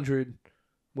 $200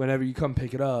 whenever you come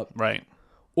pick it up. Right.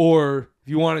 Or if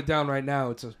you want it down right now,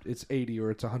 it's $80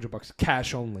 or it's $100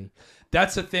 cash only.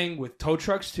 That's the thing with tow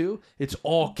trucks too. It's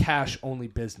all cash only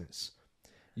business.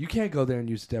 You can't go there and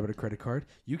use a debit or credit card.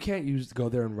 You can't go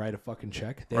there and write a fucking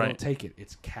check. They don't take it.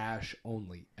 It's cash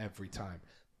only every time.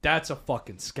 That's a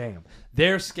fucking scam.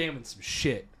 They're scamming some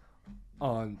shit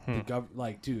on the government.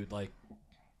 Like, dude, like.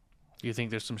 You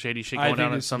think there's some shady shit going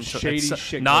on at some shady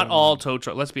shit? Not all tow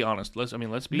truck. Let's be honest. Let's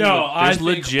be. No, I think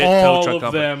legit all tow truck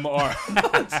of them are.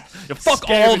 Fuck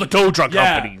all the tow truck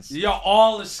companies. Yeah,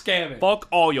 all is scamming. Fuck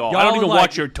all y'all. I don't even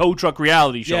watch your tow truck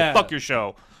reality show. Yeah. Fuck your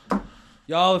show.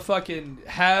 Y'all fucking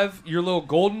have your little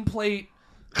golden plate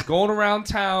going around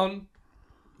town,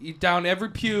 eat down every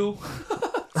pew.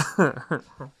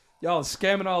 Y'all are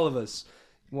scamming all of us.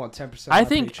 You want 10%? I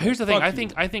think paycheck. here's the thing.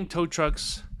 Fuck I think tow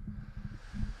trucks.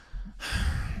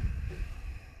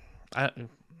 I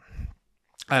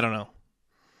don't know.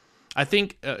 I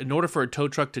think in order for a tow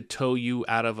truck to tow you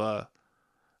out of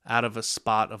a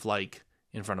spot of like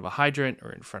in front of a hydrant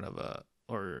or in front of a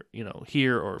or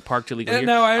here or parked illegally here.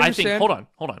 No, I understand. I think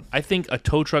hold on. I think a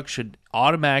tow truck should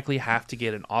automatically have to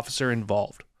get an officer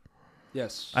involved.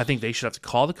 Yes. I think they should have to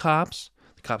call the cops.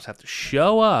 The cops have to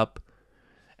show up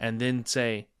and then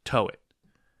say tow it.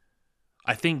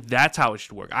 I think that's how it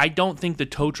should work. I don't think the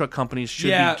tow truck companies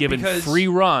should be given free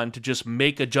run to just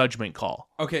make a judgment call.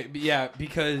 Okay, yeah,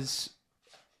 because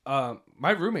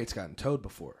my roommate's gotten towed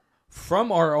before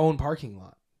from our own parking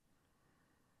lot.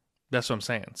 That's what I'm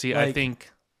saying. See, like, I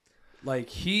think like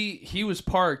he was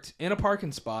parked in a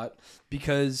parking spot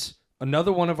because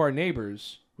another one of our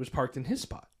neighbors was parked in his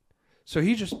spot. So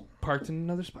he just parked in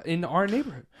another spot in our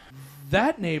neighborhood.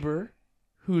 That neighbor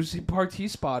who he parked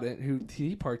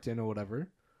in or whatever,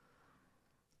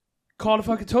 called a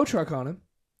fucking tow truck on him.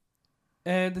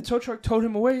 And the tow truck towed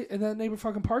him away, and that neighbor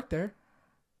fucking parked there.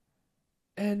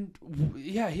 And,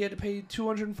 yeah, he had to pay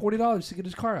 $240 to get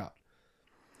his car out.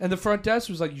 And the front desk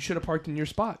was like, you should have parked in your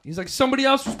spot. He's like, somebody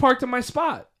else was parked in my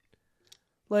spot.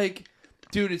 Like,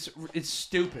 dude, it's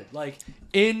stupid. Like,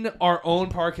 in our own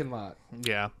parking lot.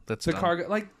 Yeah, that's the dumb. car.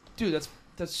 Like, dude,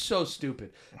 that's so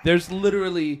stupid. There's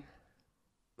literally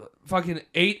fucking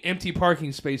 8 empty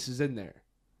parking spaces in there.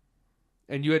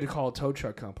 And you had to call a tow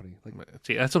truck company. Like,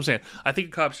 see, that's what I'm saying. I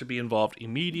think cops should be involved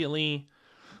immediately.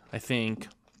 I think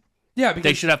because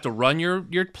they should have to run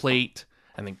your plate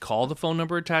and then call the phone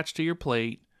number attached to your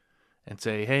plate and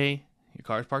say, hey, your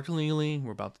car's parked illegally.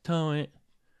 We're about to tow it.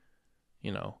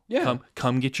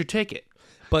 Come get your ticket.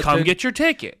 Get your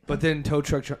ticket. But then tow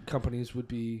truck companies would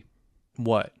be...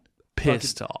 What?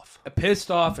 Pissed off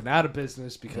and out of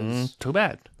business because... too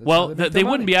bad. Well, they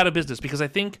wouldn't be out of business because I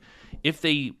think if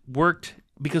they worked...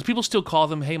 Because people still call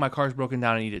them, hey, my car's broken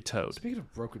down, I need it towed. Speaking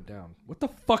of broken down, what the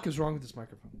fuck is wrong with this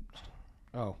microphone?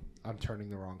 Oh, I'm turning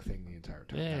the wrong thing the entire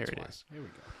time. There it is. Here we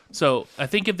go. So I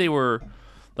think if they were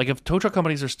Like if tow truck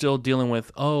companies are still dealing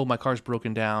with, oh, my car's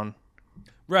broken down,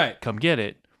 right? Come get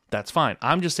it. That's fine.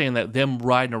 I'm just saying that them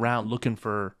riding around looking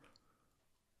for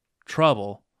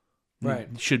trouble, right,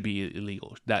 should be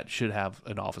illegal. That should have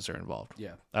an officer involved.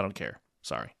 Yeah, I don't care.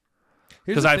 Sorry,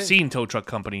 because I've seen tow truck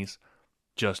companies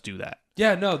just do that.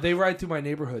 Yeah, no, they ride through my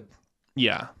neighborhood.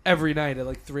 Yeah, every night at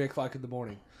like 3:00 in the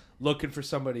morning, looking for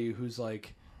somebody who's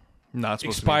like not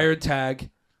supposed expired tag.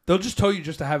 They'll just tow you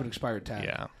just to have an expired tag.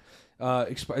 Yeah.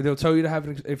 They'll tow you to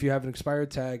have if you have an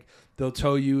expired tag. They'll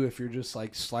tow you if you're just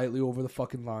like slightly over the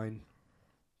fucking line.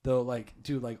 They'll like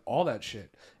do like all that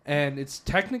shit, and it's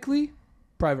technically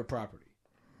private property,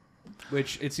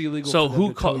 which it's illegal. So for them who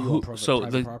to tow call you who? on private, So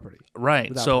private the property,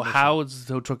 right. So permission. how is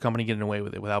the tow truck company getting away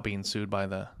with it without being sued by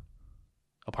the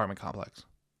apartment complex?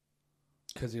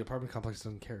 Because the apartment complex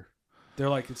doesn't care. They're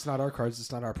like, it's not our cars,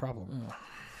 it's not our problem.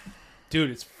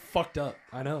 Dude, it's fucked up.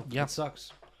 I know. Yeah, it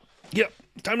sucks. Yep.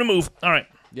 Time to move. All right.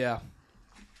 Yeah.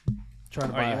 Trying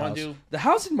to buy a house. Do... The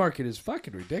housing market is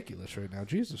fucking ridiculous right now.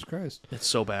 Jesus Christ. It's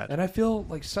so bad. And I feel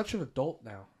like such an adult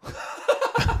now.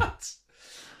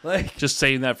 Like just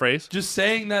saying that phrase? Just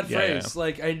saying that phrase. Yeah.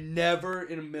 Like I never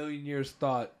in a million years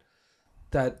thought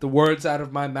that the words out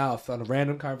of my mouth on a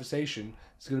random conversation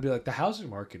is going to be like, the housing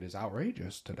market is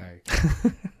outrageous today.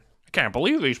 I can't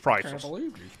believe these prices. I can't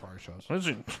believe these prices. What is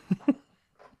it?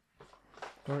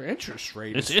 Our interest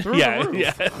rate is through the roof.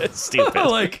 Yeah, it's stupid.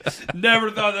 Like,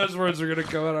 never thought those words were going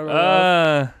to come out of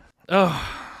my mouth.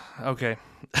 Okay.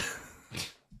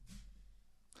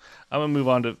 I'm gonna move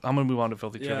on to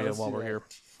filthy trivia while we're here.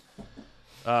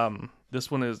 This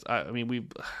one is.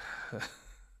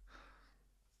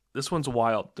 This one's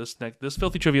wild. This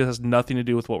filthy trivia has nothing to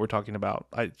do with what we're talking about.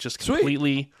 I just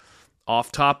completely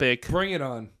off topic. Bring it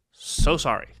on. So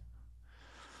sorry.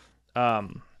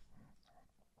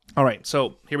 All right,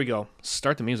 so here we go.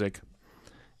 Start the music.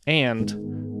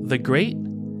 And the great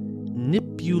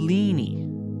Nippulini.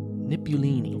 What the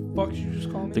fuck did you just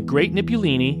call me? The great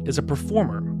Nippulini is a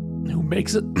performer who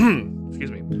makes it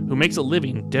who makes a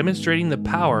living demonstrating the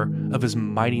power of his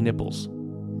mighty nipples.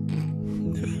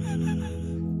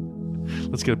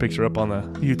 Let's get a picture up on the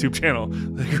YouTube channel.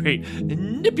 The great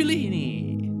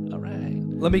Nippulini. All right.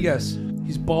 Let me guess.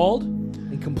 He's bald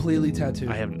and completely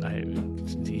tattooed.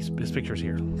 His picture's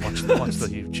here. Watch the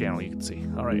YouTube channel. You can see.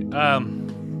 All right.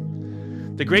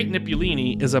 The great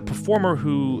Nippulini is a performer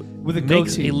who with a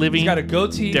makes goatee. a living. He's got a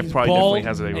goatee. He's bald, definitely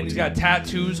has a goatee. And he's got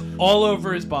tattoos all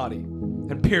over his body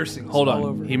and piercings. Hold on. All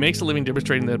over. He makes a living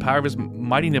demonstrating the power of his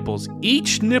mighty nipples.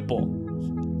 Each nipple,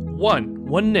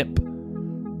 one nip.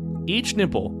 Each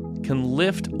nipple can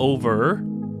lift over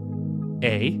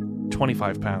A,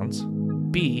 25 pounds,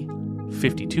 B,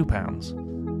 52 pounds,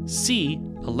 C,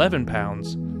 11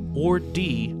 pounds, or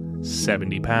D,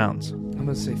 70 pounds. I'm going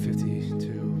to say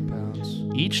 52 pounds.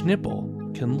 Each nipple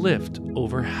can lift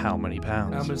over how many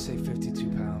pounds? I'm going to say 52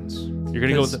 pounds. You're going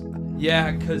to go with it?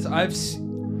 Yeah, because that's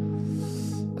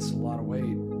a lot of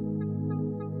weight.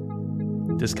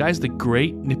 This guy's the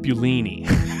great Nippulini.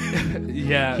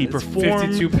 Yeah, he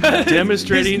performed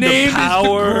demonstrating the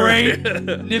power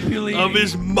of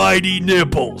his mighty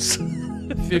nipples.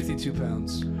 52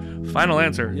 pounds. Final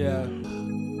answer. Yeah.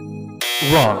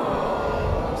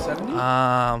 Wrong. 70?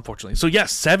 Unfortunately. So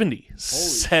yes, 70.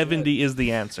 70 shit. Is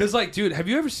the answer. Because like, dude, have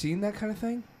you ever seen that kind of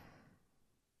thing?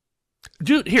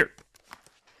 Dude, here.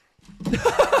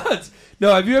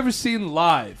 No, have you ever seen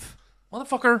live?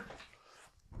 Motherfucker.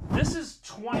 This is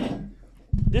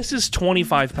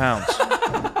 25 pounds.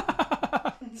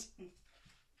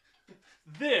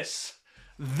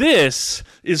 This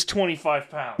is 25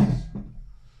 pounds.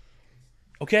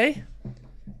 Okay?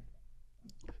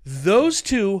 Those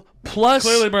two plus...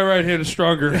 Clearly my right hand is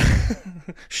stronger.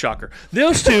 Shocker.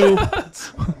 Those two... I'm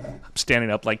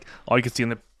standing up like all you can see in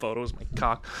the photo is my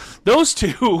cock. Those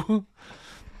two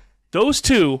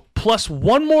plus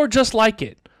one more just like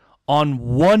it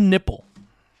on one nipple.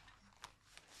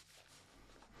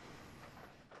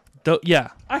 Yeah.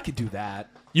 I could do that.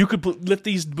 You could lift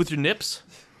these with your nips?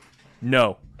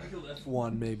 No. I could lift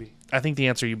one, maybe. I think the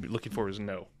answer you're looking for is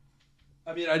no.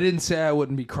 I mean, I didn't say I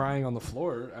wouldn't be crying on the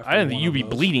floor. I didn't think you'd be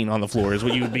bleeding on the floor is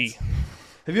what you would be.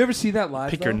 Have you ever seen that live,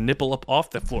 Pick your nipple up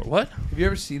off the floor. What? Have you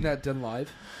ever seen that done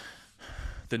live?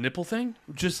 The nipple thing?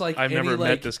 Just like I've never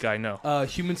met this guy, no.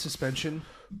 Human suspension.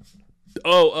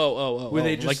 Oh. Where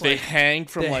they just like they hang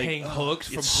from they like... hang hooks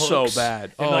from it's hooks. so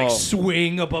bad. And like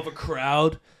swing above a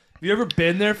crowd. Have you ever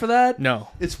been there for that? No.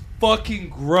 It's fucking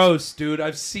gross, dude.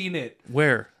 I've seen it.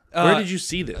 Where? Where did you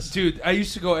see this? Dude, I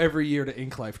used to go every year to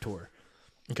Ink Life Tour.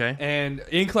 Okay. And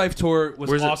Ink Life Tour was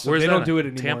awesome. Where's they that don't do it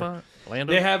anymore. Tampa?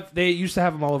 Orlando? They used to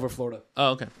have them all over Florida.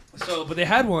 Oh, okay. But they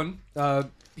had one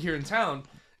here in town,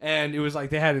 and it was like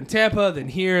they had in Tampa, then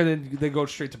here, then they go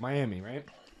straight to Miami, right?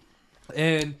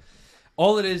 And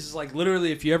all it is like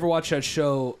literally, if you ever watch that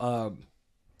show,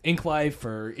 Ink Life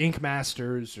or Ink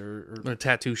Masters or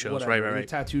tattoo shows, whatever, right. the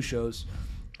tattoo shows,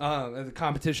 the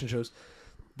competition shows,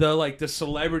 the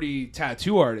celebrity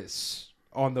tattoo artists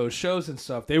on those shows and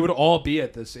stuff, they would all be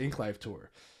at this Ink Life tour,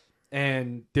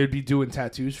 and they'd be doing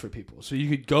tattoos for people. So you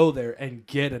could go there and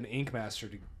get an ink master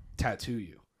to tattoo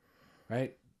you,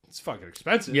 right? It's fucking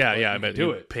expensive. Yeah, but I you bet can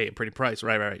do it. Pay a pretty price,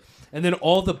 right. And then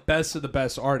all the best of the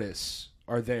best artists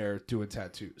are there doing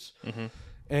tattoos. Mm-hmm.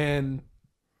 And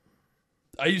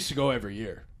I used to go every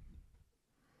year.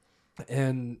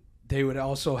 And they would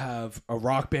also have a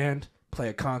rock band play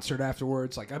a concert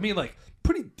afterwards. Like, I mean, like,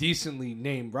 pretty decently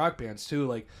named rock bands, too.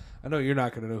 Like, I know you're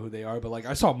not going to know who they are, but, like,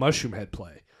 I saw Mushroom Head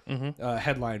play,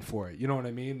 headline for it. You know what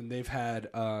I mean? And they've had,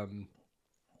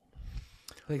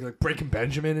 like Breaking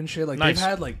Benjamin and shit. Like, nice. They've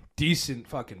had, like, decent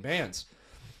fucking bands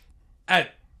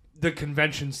at the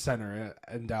convention center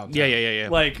in downtown. Yeah.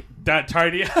 Like, that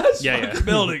tiny ass fucking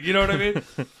building. You know what I mean?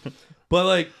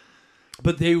 But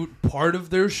part of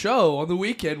their show on the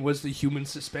weekend was the human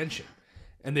suspension.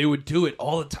 And they would do it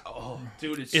all the time. Oh,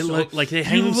 dude, it's so... Looked like they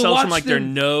hang themselves from, like, their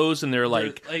nose and their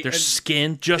their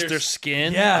skin, their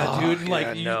skin. Yeah, oh, dude. And, like,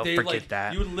 forget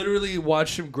that. You would literally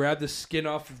watch them grab the skin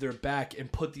off of their back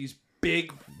and put these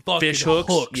big fucking fish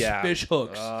hooks. Fish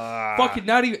hooks. Fucking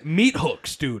not even... Meat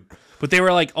hooks, dude. But they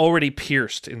were, like, already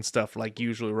pierced and stuff, like,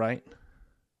 usually, right?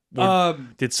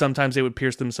 Did sometimes they would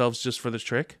pierce themselves just for this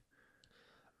trick?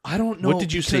 I don't know. What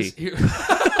did you see?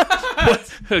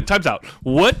 Time's out.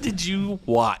 What did you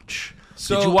watch?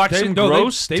 So did you watch some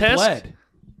gross they test? bled.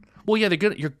 Well, yeah,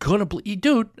 you're gonna bleed,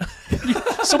 dude.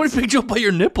 Somebody picked you up by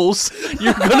your nipples.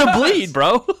 You're gonna bleed,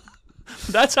 bro.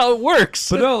 That's how it works.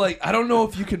 But no, like, I don't know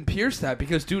if you can pierce that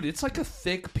because, dude, it's like a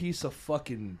thick piece of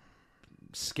fucking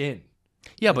skin.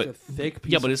 Yeah, like but thick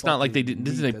piece it's not like they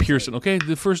didn't pierce it. Okay,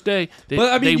 the first day,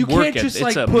 but I mean, you work can't just it.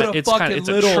 like put a fucking it's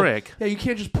little a trick. Yeah, you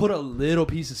can't just put a little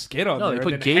piece of skin on there they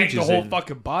put and then hang gauges the whole in.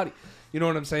 fucking body. You know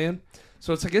what I'm saying?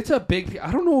 So it's like it's a big.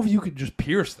 I don't know if you could just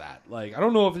pierce that. Like, I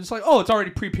don't know if it's like, oh, it's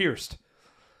already pre-pierced.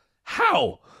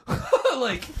 How?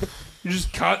 Like, you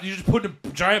just put a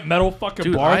giant metal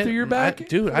fucking bar through your back,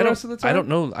 dude. I don't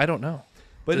know.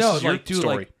 But this no, is your like, dude,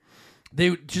 story. like, they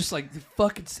would just like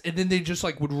fucking, and then they just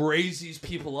like would raise these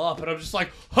people up, and I'm just like,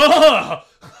 ha!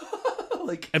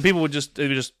 Like, and people would just,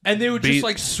 just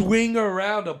like swing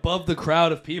around above the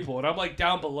crowd of people, and I'm like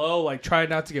down below, like trying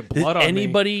not to get blood on me.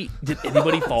 Did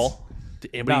anybody fall?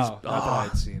 Did anybody? No, not that I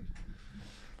had seen.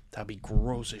 That'd be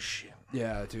gross as shit.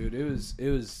 Yeah, dude, it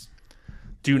was.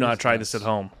 Do not try this at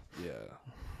home.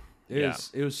 Yeah,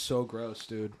 it was so gross,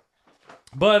 dude.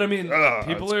 But I mean,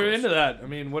 people are into that. I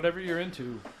mean, whatever you're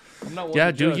into. I'm not one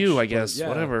to do judge, you, I guess. yeah,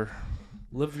 whatever.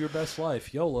 Live your best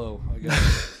life. YOLO, I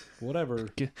guess. Whatever.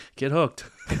 Get hooked.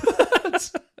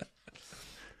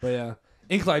 But yeah.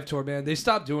 Ink Life Tour, man. They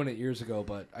stopped doing it years ago,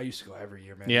 but I used to go every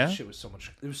year, man. Yeah? That shit was so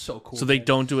much. It was so cool. So they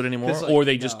don't do it anymore? Like, or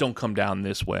they just don't come down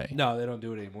this way? No, they don't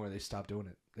do it anymore. They stopped doing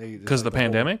it. Because of the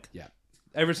pandemic? Yeah.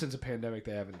 Ever since the pandemic,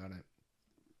 they haven't done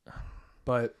it.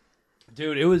 But,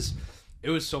 dude, it was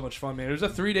so much fun, man. It was a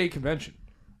 3-day convention.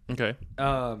 Okay.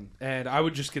 And I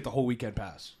would just get the whole weekend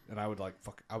pass, and I would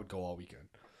I would go all weekend,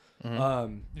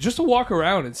 just to walk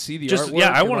around and see the artwork. Yeah,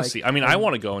 I want to see. I mean, I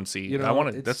want to go and see. You know, I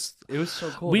want to. It was so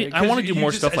cool. I want to do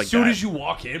more stuff like that. As soon as you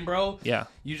walk in, bro, yeah,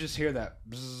 you just hear that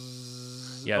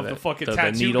bzzz of the fucking the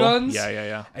tattoo needle. guns.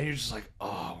 Yeah. And you're just like,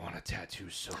 oh, I want a tattoo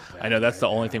so bad. I know that's the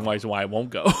only thing why I won't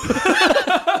go.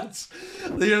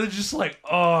 They're just like,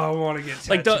 oh, I want to get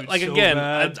tattooed so again,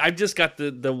 bad. I just got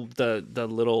the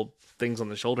little things on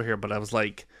the shoulder here, but I was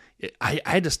like, I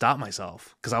had to stop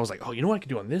myself because I was like, oh, you know what I can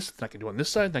do on this? And I can do on this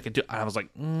side. And I can do. And I was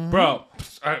like, bro,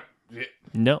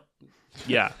 no,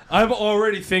 yeah. I'm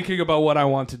already thinking about what I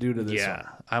want to do to this. Yeah, one,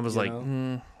 I was like,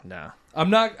 know? nah. I'm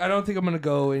not. I don't think I'm gonna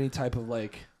go any type of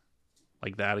like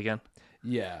that again.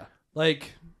 Yeah,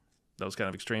 like that was kind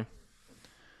of extreme.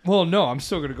 Well, no, I'm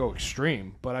still gonna go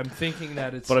extreme, but I'm thinking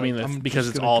that it's. But like, I mean, because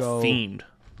it's all themed.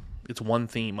 It's one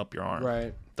theme up your arm,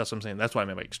 right? That's what I'm saying. That's why I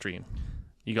meant by extreme.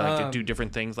 You gotta do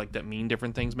different things like that mean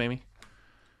different things, maybe.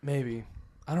 Maybe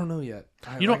I don't know yet.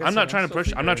 I'm not trying to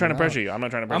push. I'm not trying to pressure you. I'm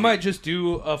not trying to. I might just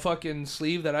do a fucking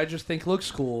sleeve that I just think looks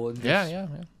cool and just yeah.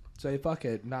 Say fuck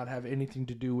it, not have anything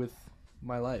to do with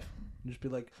my life. And just be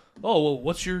like, oh well,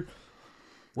 what's your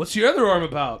other arm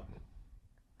about?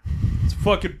 It's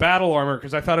fucking battle armor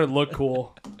because I thought it'd look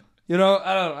cool. You know,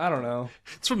 I don't know.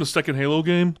 It's from the second Halo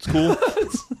game. It's cool.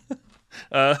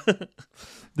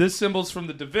 This symbol's from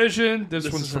the Division. This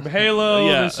one's from Halo.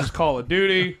 Yeah. This is Call of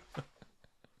Duty.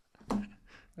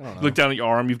 I don't know. Look down at your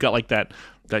arm. You've got like that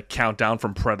countdown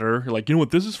from Predator. You're like, you know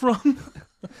what this is from?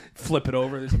 Flip it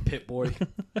over. There's a pit boy.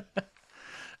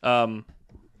 No,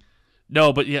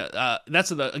 but yeah, that's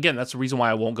the reason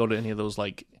why I won't go to any of those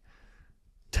like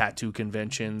tattoo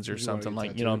conventions or something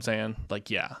like, you know what I'm saying? Like,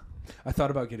 yeah. I thought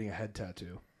about getting a head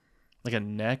tattoo. Like a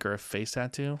neck or a face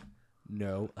tattoo?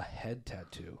 No, a head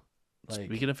tattoo. Like,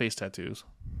 speaking of face tattoos.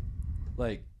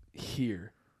 Like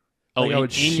here. Oh, like I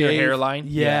would in your hairline?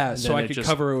 Yeah, so I could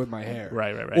cover it with my hair.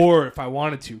 Right. Or if I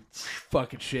wanted to,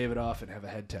 fucking shave it off and have a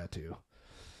head tattoo.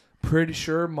 Pretty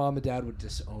sure mom and dad would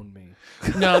disown me.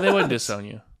 No, they wouldn't disown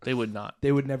you. They would not.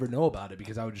 They would never know about it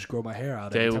because I would just grow my hair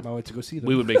out every time I went to go see them.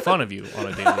 We would make fun of you on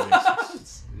a daily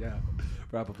basis. Yeah,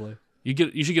 probably.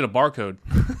 You should get a barcode.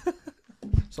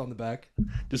 It's on the back.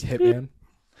 Just Hitman.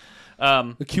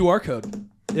 The QR code,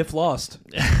 if lost.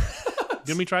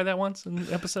 Didn't we try that once in an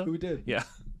episode? We did. Yeah.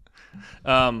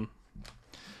 No.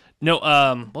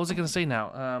 What was I going to say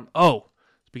now?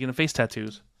 Speaking of face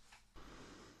tattoos.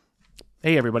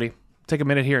 Hey, everybody. Take a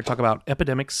minute here to talk about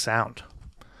Epidemic Sound.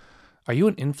 Are you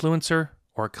an influencer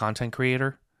or a content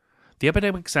creator? The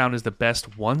Epidemic Sound is the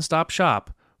best one-stop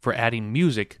shop for adding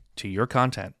music to your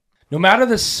content. No matter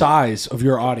the size of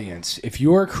your audience, if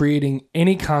you are creating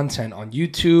any content on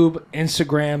YouTube,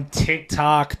 Instagram,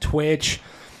 TikTok, Twitch,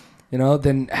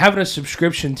 then having a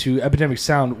subscription to Epidemic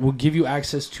Sound will give you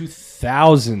access to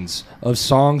thousands of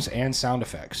songs and sound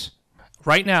effects.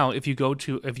 Right now, if you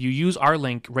use our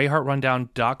link,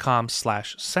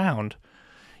 rayhartrundown.com/sound,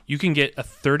 you can get a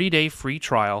 30-day free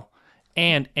trial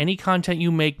and any content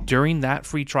you make during that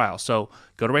free trial. So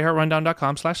go to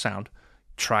rayhartrundown.com/sound,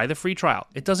 try the free trial.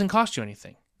 It doesn't cost you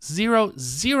anything.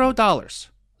 $0.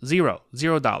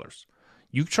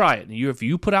 You try it. If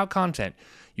you put out content,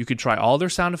 you could try all their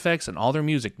sound effects and all their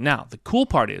music. Now, the cool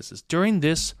part is during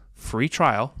this free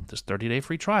trial, this 30-day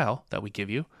free trial that we give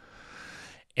you,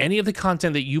 any of the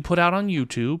content that you put out on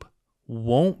YouTube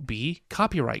won't be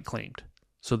copyright claimed.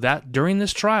 So that during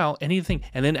this trial, anything,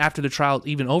 and then after the trial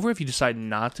even over, if you decide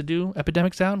not to do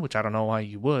Epidemic Sound, which I don't know why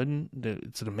you would,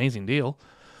 it's an amazing deal,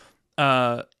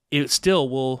 it still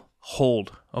will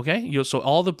hold, okay? So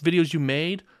all the videos you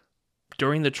made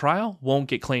during the trial won't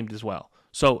get claimed as well.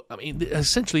 So, I mean,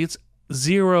 essentially it's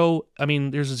zero,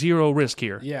 there's zero risk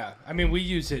here. Yeah, we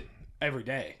use it every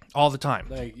day. All the time.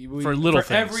 For little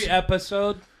things. Every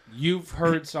episode, you've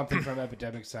heard something from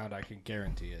Epidemic Sound, I can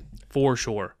guarantee it. For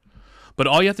sure. But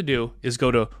all you have to do is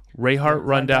go to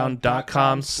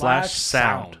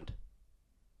rayhartrundown.com/sound.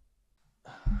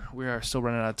 We are still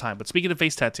running out of time. But speaking of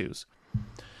face tattoos,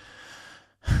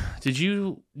 do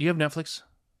you have Netflix?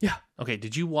 Yeah. Okay,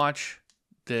 did you watch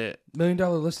the $1 Million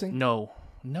Listing? No.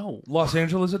 Los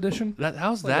Angeles edition?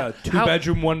 How's like that? A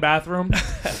 2-bedroom, 1 bathroom?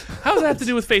 How does that have to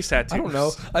do with face tattoos? I don't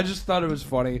know. I just thought it was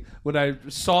funny. When I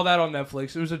saw that on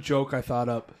Netflix, it was a joke I thought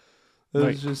up. It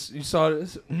was just, you saw it,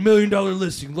 $1 Million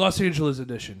Listing, Los Angeles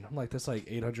edition. I'm like, that's like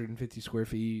 850 square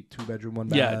feet, 2-bedroom, 1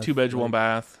 bath. Yeah, 2-bedroom, 1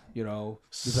 bath.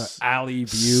 There's an alley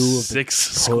view of 6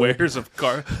 squares of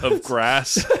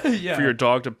grass yeah. for your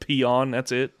dog to pee on.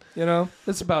 That's it.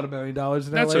 That's about $1 million in LA, I'd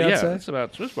say. That's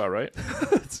about right.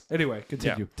 Anyway,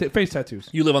 continue. Yeah. Face tattoos.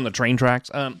 You live on the train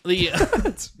tracks.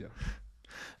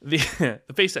 The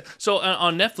face. So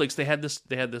on Netflix, they had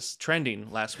this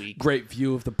trending last week. Great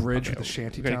view of the bridge with the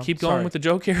shanty town. We're gonna keep going with the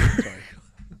joke here. Sorry.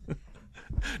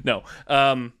 No.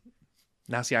 Now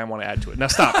see, I want to add to it. Now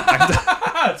stop.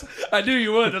 I knew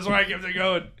you would. That's why I kept it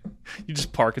going. You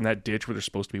just park in that ditch where there's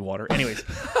supposed to be water. Anyways,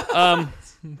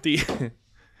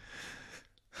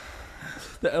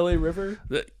 the LA River.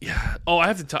 I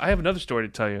have another story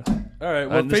to tell you. All right.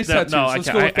 Well, face tattoos. No, Let's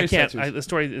go with face can't. tattoos. The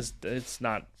story it's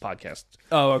not podcast.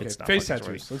 Oh, okay. It's not face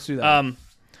tattoos. Let's do that.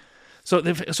 So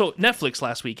Netflix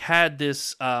last week had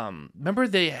this. Remember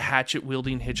the hatchet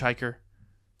wielding hitchhiker?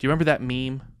 Do you remember that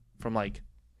meme from like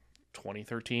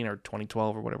 2013 or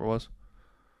 2012 or whatever it was?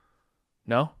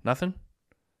 No, nothing.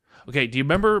 Okay, do you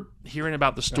remember hearing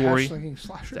about the story?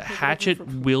 The hatchet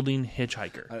wielding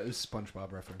hitchhiker. It was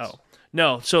SpongeBob reference. Oh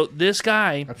no! So this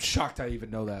guy. I'm shocked I even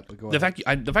know that. But go ahead.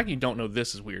 The fact you don't know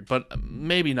this is weird, but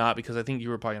maybe not because I think you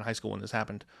were probably in high school when this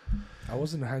happened. I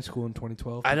was in high school in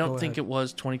 2012. I don't think it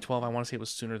was 2012. I want to say it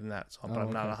was sooner than that, but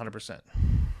I'm not 100%.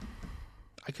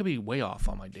 I could be way off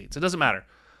on my dates. It doesn't matter.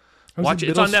 Watch it.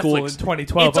 It's on Netflix. In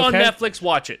 2012. It's on Netflix.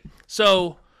 Watch it.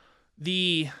 So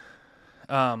the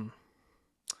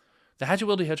hatchet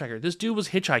wielding hitchhiker. This dude was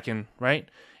hitchhiking, right?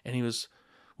 And he was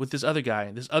with this other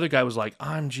guy. This other guy was like,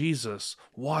 "I'm Jesus.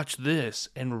 Watch this,"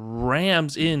 and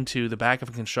rams into the back of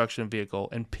a construction vehicle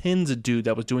and pins a dude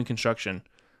that was doing construction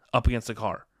up against the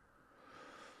car.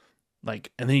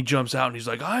 Like, and then he jumps out and he's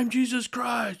like, I'm Jesus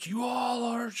Christ. You all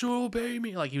are to obey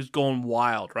me. Like, he was going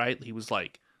wild, right? He was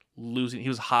like he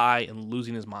was high and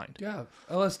losing his mind. Yeah.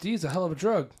 LSD is a hell of a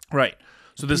drug. Right.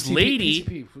 So this lady,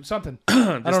 PCP, something. this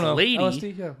I don't know. lady,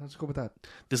 LSD, yeah, let's go with that.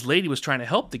 This lady was trying to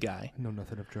help the guy. I know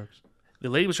nothing of drugs. The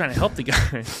lady was trying to help the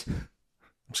guy.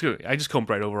 I just combed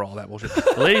right over all that bullshit.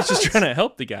 The lady's just trying to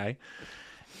help the guy.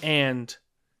 And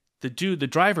the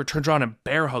driver turns around and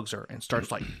bear hugs her and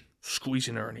starts like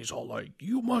squeezing her. And he's all like,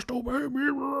 you must obey me.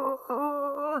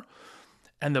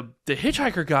 And the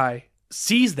hitchhiker guy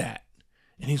sees that.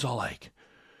 And he's all like,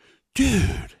 dude.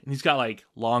 And he's got like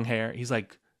long hair. He's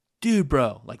like, dude,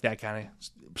 bro. Like that kind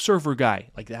of surfer guy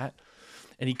like that.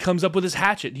 And he comes up with his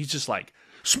hatchet. And he's just like,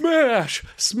 smash,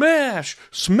 smash,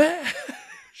 smash.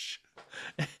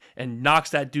 And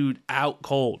knocks that dude out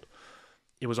cold.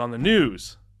 It was on the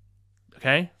news.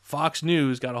 Okay? Fox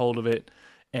News got a hold of it.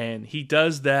 And he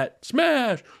does that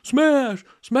smash, smash,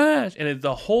 smash. And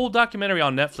the whole documentary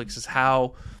on Netflix is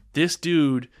how this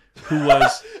dude who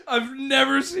was... I've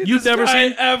never seen You've never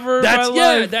seen ever that's, in my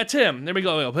yeah, life. that's him. There we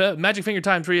go. Magic finger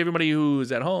time for everybody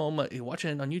who's at home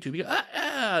watching on YouTube. You go,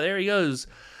 there he goes.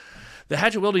 The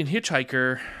hatchet-wielding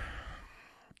hitchhiker,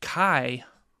 Kai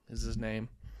is his name.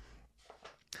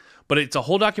 But it's a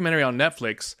whole documentary on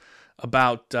Netflix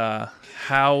about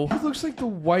how... He looks like the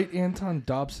white Anton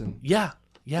Dobson. Yeah.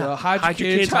 Hide your kids,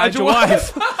 kids, hide hide your your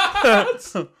wife.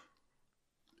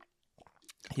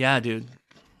 Yeah, dude.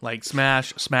 Like,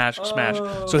 smash, smash, smash.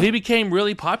 So he became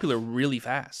really popular really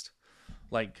fast.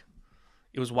 Like,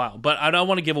 it was wild. But I don't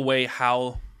want to give away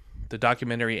how the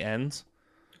documentary ends.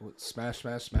 What, smash,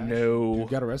 smash, smash? No. Dude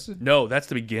got arrested? No, that's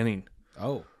the beginning.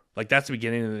 Oh. Like, that's the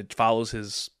beginning, and it follows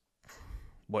his...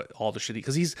 all the shit,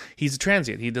 because he's a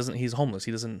transient. He's homeless.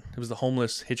 He was the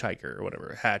homeless hitchhiker or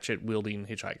whatever, hatchet wielding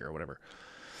hitchhiker or whatever.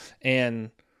 And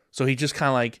so he just kind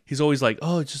of like, he's always like,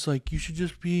 oh, it's just like, you should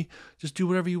just do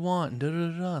whatever you want. And da,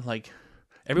 da, da, da. And like,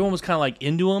 everyone was kind of like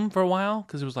into him for a while,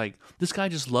 because it was like, this guy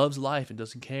just loves life and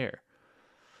doesn't care.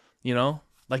 You know?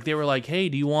 Like, they were like, hey,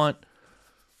 do you want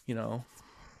money?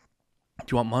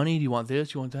 Do you want this?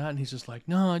 Do you want that? And he's just like,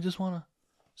 no, I just want to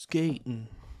skate and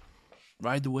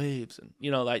ride the waves, and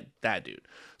like that dude.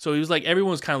 So he was like, everyone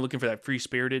was kind of looking for that free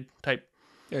spirited type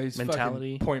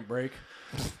mentality. Point Break.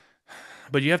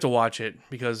 But you have to watch it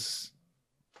because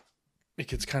it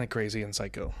gets kind of crazy and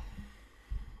psycho.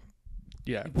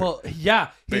 Yeah. Well,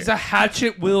 yeah, he's a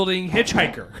hatchet wielding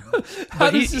hitchhiker. How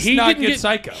but does this not get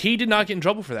psycho? He did not get in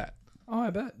trouble for that. Oh, I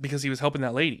bet. Because he was helping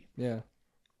that lady. Yeah.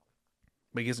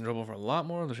 But he gets in trouble for a lot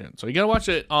more other shit. So you gotta watch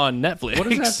it on Netflix. What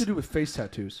does it have to do with face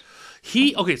tattoos?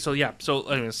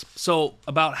 So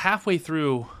about halfway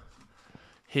through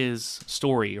his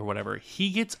story or whatever,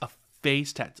 he gets a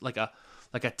face tattoo, like a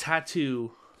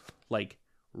tattoo, like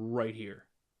right here,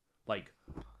 like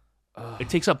it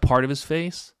takes up part of his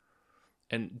face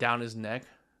and down his neck,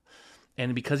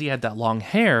 and because he had that long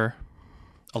hair,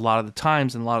 a lot of the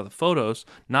times in a lot of the photos,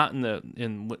 not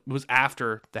in what was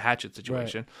after the hatchet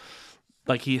situation. Right.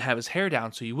 Like, he'd have his hair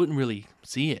down so you wouldn't really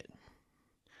see it.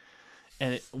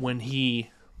 And when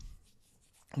he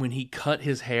cut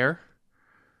his hair,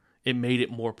 it made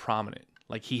it more prominent.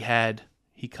 Like, he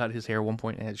cut his hair at one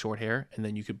point and had short hair, and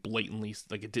then you could blatantly,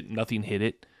 like, nothing hit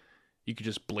it. You could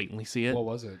just blatantly see it. What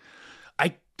was it?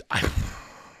 I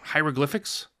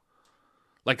hieroglyphics.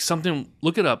 Like something,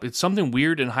 look it up. It's something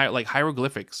weird and like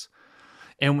hieroglyphics.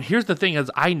 And here's the thing, as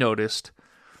I noticed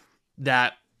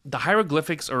that the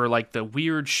hieroglyphics or like the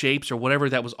weird shapes or whatever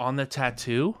that was on the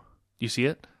tattoo. Do you see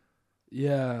it?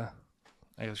 Yeah.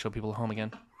 I gotta show people at home again.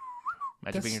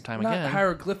 Magic finger time not again. Not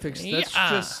hieroglyphics. That's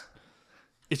just...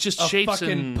 It's just a shapes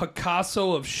fucking and...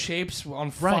 Picasso of shapes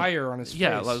on fire on his face.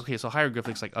 Yeah, like, okay, so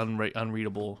hieroglyphics, like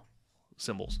unreadable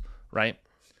symbols, right?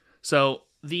 So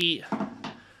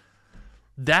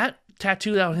that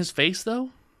tattoo on his face,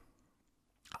 though,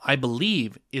 I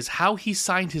believe, is how he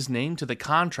signed his name to the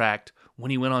contract when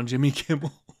he went on Jimmy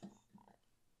Kimmel.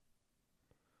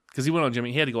 Because he went on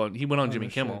Jimmy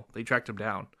Kimmel. Shit. They tracked him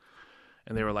down,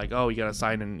 and they were like, "Oh, you got to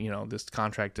sign in, this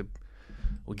contract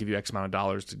we'll give you X amount of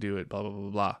dollars to do it." Blah blah blah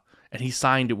blah. And he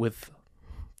signed it with.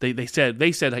 They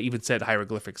even said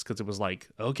hieroglyphics because it was like,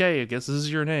 okay, I guess this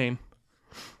is your name.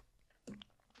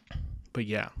 But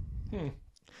yeah, it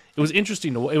was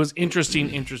interesting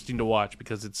to watch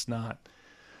because it's not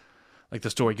like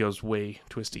the story goes way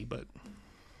twisty, but.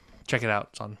 Check it out.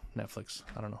 It's on Netflix.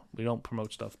 I don't know. We don't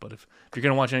promote stuff, but if you're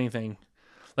gonna watch anything,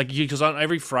 like because on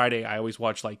every Friday I always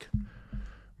watch like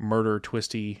murder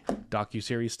twisty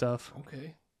docuseries stuff.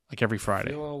 Okay. Like every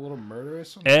Friday. Feel a little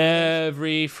murderous.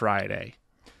 Every Friday.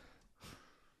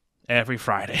 Every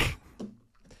Friday.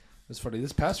 It's funny.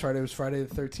 This past Friday was Friday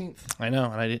the 13th. I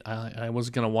know, and I was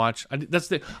gonna watch. That's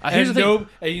the. Here's the thing.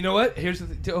 And you know what? Here's the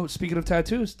thing. Oh, speaking of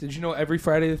tattoos, did you know every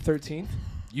Friday the 13th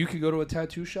you could go to a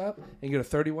tattoo shop and get a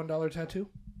 $31 tattoo?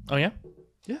 Oh yeah.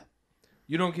 Yeah.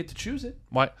 You don't get to choose it.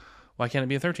 Why can't it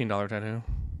be a $13 tattue?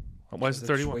 Why is it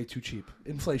 31? Way too cheap.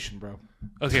 Inflation, bro.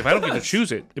 Okay, if I don't get to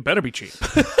choose it, it better be cheap.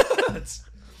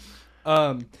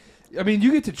 I mean,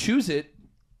 you get to choose it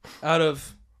out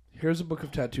of. Here's a book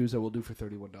of tattoos that we'll do for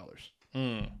 $31.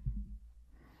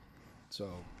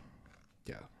 So,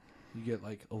 yeah, you get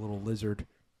like a little lizard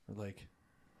or like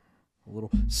a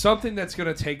little something that's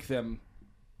gonna take them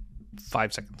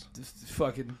 5 seconds,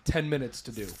 fucking 10 minutes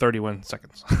to do. 31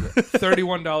 seconds.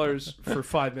 $31 for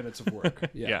 5 minutes of work.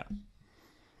 Yeah.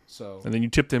 So, and then you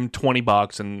tip them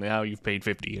 $20, and now you've paid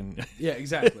 50. And yeah,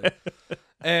 exactly.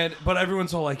 But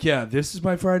everyone's all like, "Yeah, this is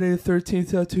my Friday the 13th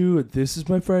tattoo, and this is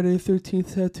my Friday the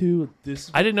 13th tattoo." And this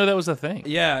is I didn't know that was a thing.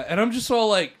 Yeah, and I'm just all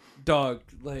like, "Dog,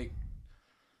 like,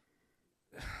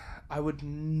 I would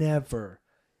never,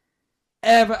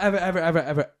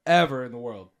 ever in the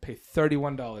world pay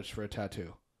 $31 for a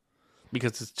tattoo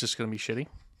Because it's just gonna be shitty.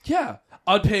 Yeah,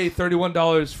 I'd pay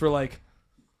 $31 for like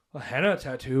a henna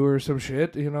tattoo or some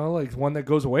shit, you know, like one that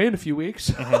goes away in a few weeks.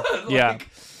 Mm-hmm. Yeah,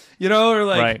 you know, or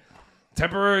like. Right.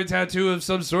 Temporary tattoo of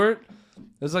some sort.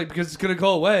 It's like because it's gonna go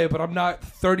away, but I'm not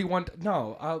 31.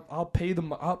 No, I'll pay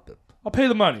them. I'll pay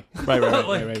the money. Right.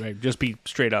 Right. Just be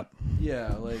straight up.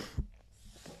 Yeah, like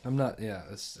I'm not. Yeah,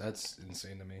 that's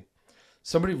insane to me.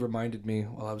 Somebody reminded me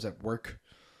while I was at work.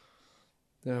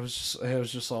 And I was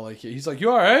just all like, he's like,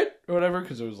 "You all right?" or whatever,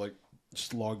 because it was like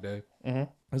just a long day. Mm-hmm. I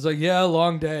was like, "Yeah,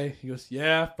 long day." He goes,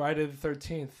 "Yeah, Friday the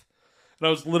 13th." And I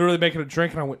was literally making a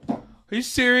drink, and I went, "Are you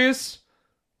serious?"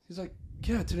 He's like,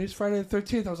 "Yeah, today's Friday the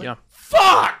 13th. I was like, yeah.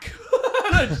 "Fuck!"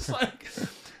 And I just like,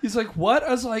 he's like, "What?"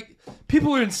 I was like,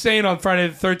 "People are insane on Friday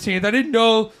the 13th. I didn't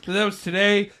know that was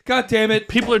today. God damn it.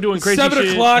 People are doing crazy 7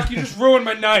 shit. o'clock. You just ruined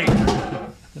my night."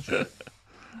 Sorry.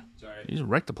 You just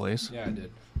wrecked the place. Yeah, I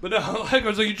did. But no, like, I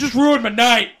was like, "You just ruined my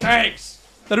night. Thanks.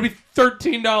 That'll be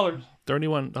 $13.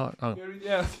 $31. Oh.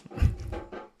 Yeah.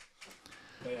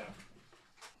 But yeah.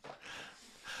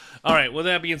 All right. With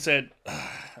that being said,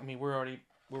 I mean, we're an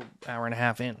hour and a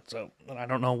half in, so I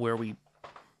don't know where we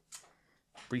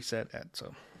reset at.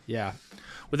 So Yeah.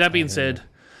 with that being said,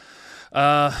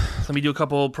 let me do a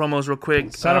couple promos real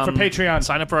quick. Sign up for Patreon.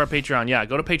 Sign up for our Patreon. Yeah,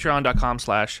 go to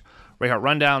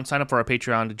patreon.com/RayHartRundown. Sign up for our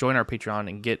Patreon to join our Patreon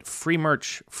and get free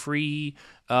merch, free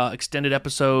extended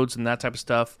episodes, and that type of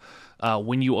stuff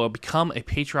when you become a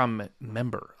Patreon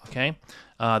member, okay?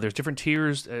 There's different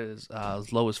tiers as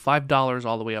low as $5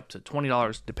 all the way up to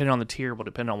 $20. Depending on the tier, will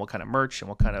depend on what kind of merch and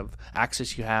what kind of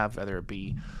access you have, whether it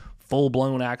be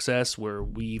full-blown access where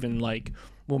we even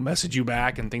will message you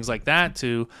back and things like that,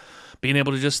 to being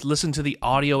able to just listen to the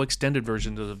audio extended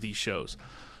versions of these shows.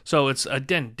 So it's,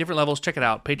 again, different levels. Check it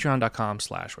out,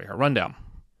 patreon.com/RayHartRundown.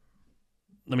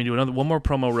 Let me do one more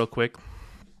promo real quick.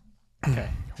 Okay.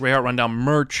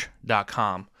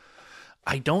 RayHartRundownmerch.com.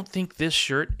 I don't think this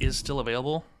shirt is still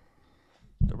available.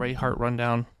 The Ray Hart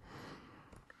Rundown.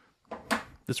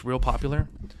 It's real popular.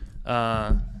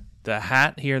 The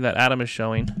hat here that Adam is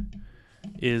showing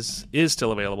is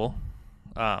still available.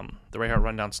 The Ray Hart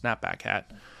Rundown snapback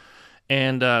hat,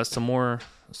 and some more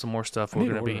stuff we're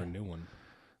going to be a new one.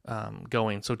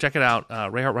 Going. So check it out,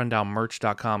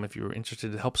 RayHartRundownmerch.com if you're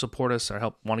interested to help support us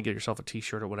or want to get yourself a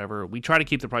t-shirt or whatever. We try to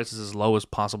keep the prices as low as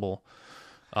possible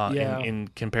in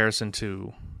comparison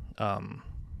to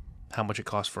how much it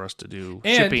costs for us to do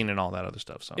shipping and all that other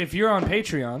stuff. So if you're on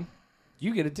Patreon,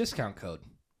 you get a discount code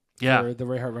for the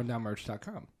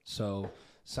RayHartRundownmerch.com. So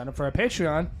sign up for our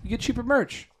Patreon, you get cheaper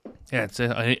merch. Yeah,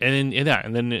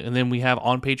 and then we have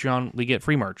on Patreon, we get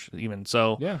free merch even.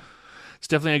 So yeah. It's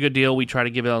definitely a good deal. We try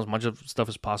to give out as much of stuff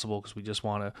as possible because we just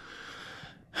want to,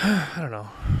 I don't know,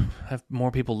 have more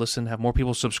people listen, have more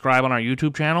people subscribe on our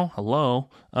YouTube channel.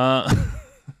 Hello. All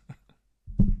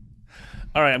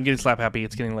right, I'm getting slap happy.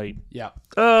 It's getting late. Yeah.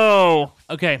 Oh,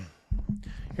 okay.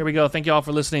 Here we go. Thank you all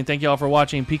for listening. Thank you all for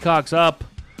watching. Peacock's up.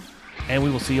 And we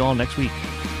will see you all next week.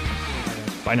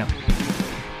 Bye now.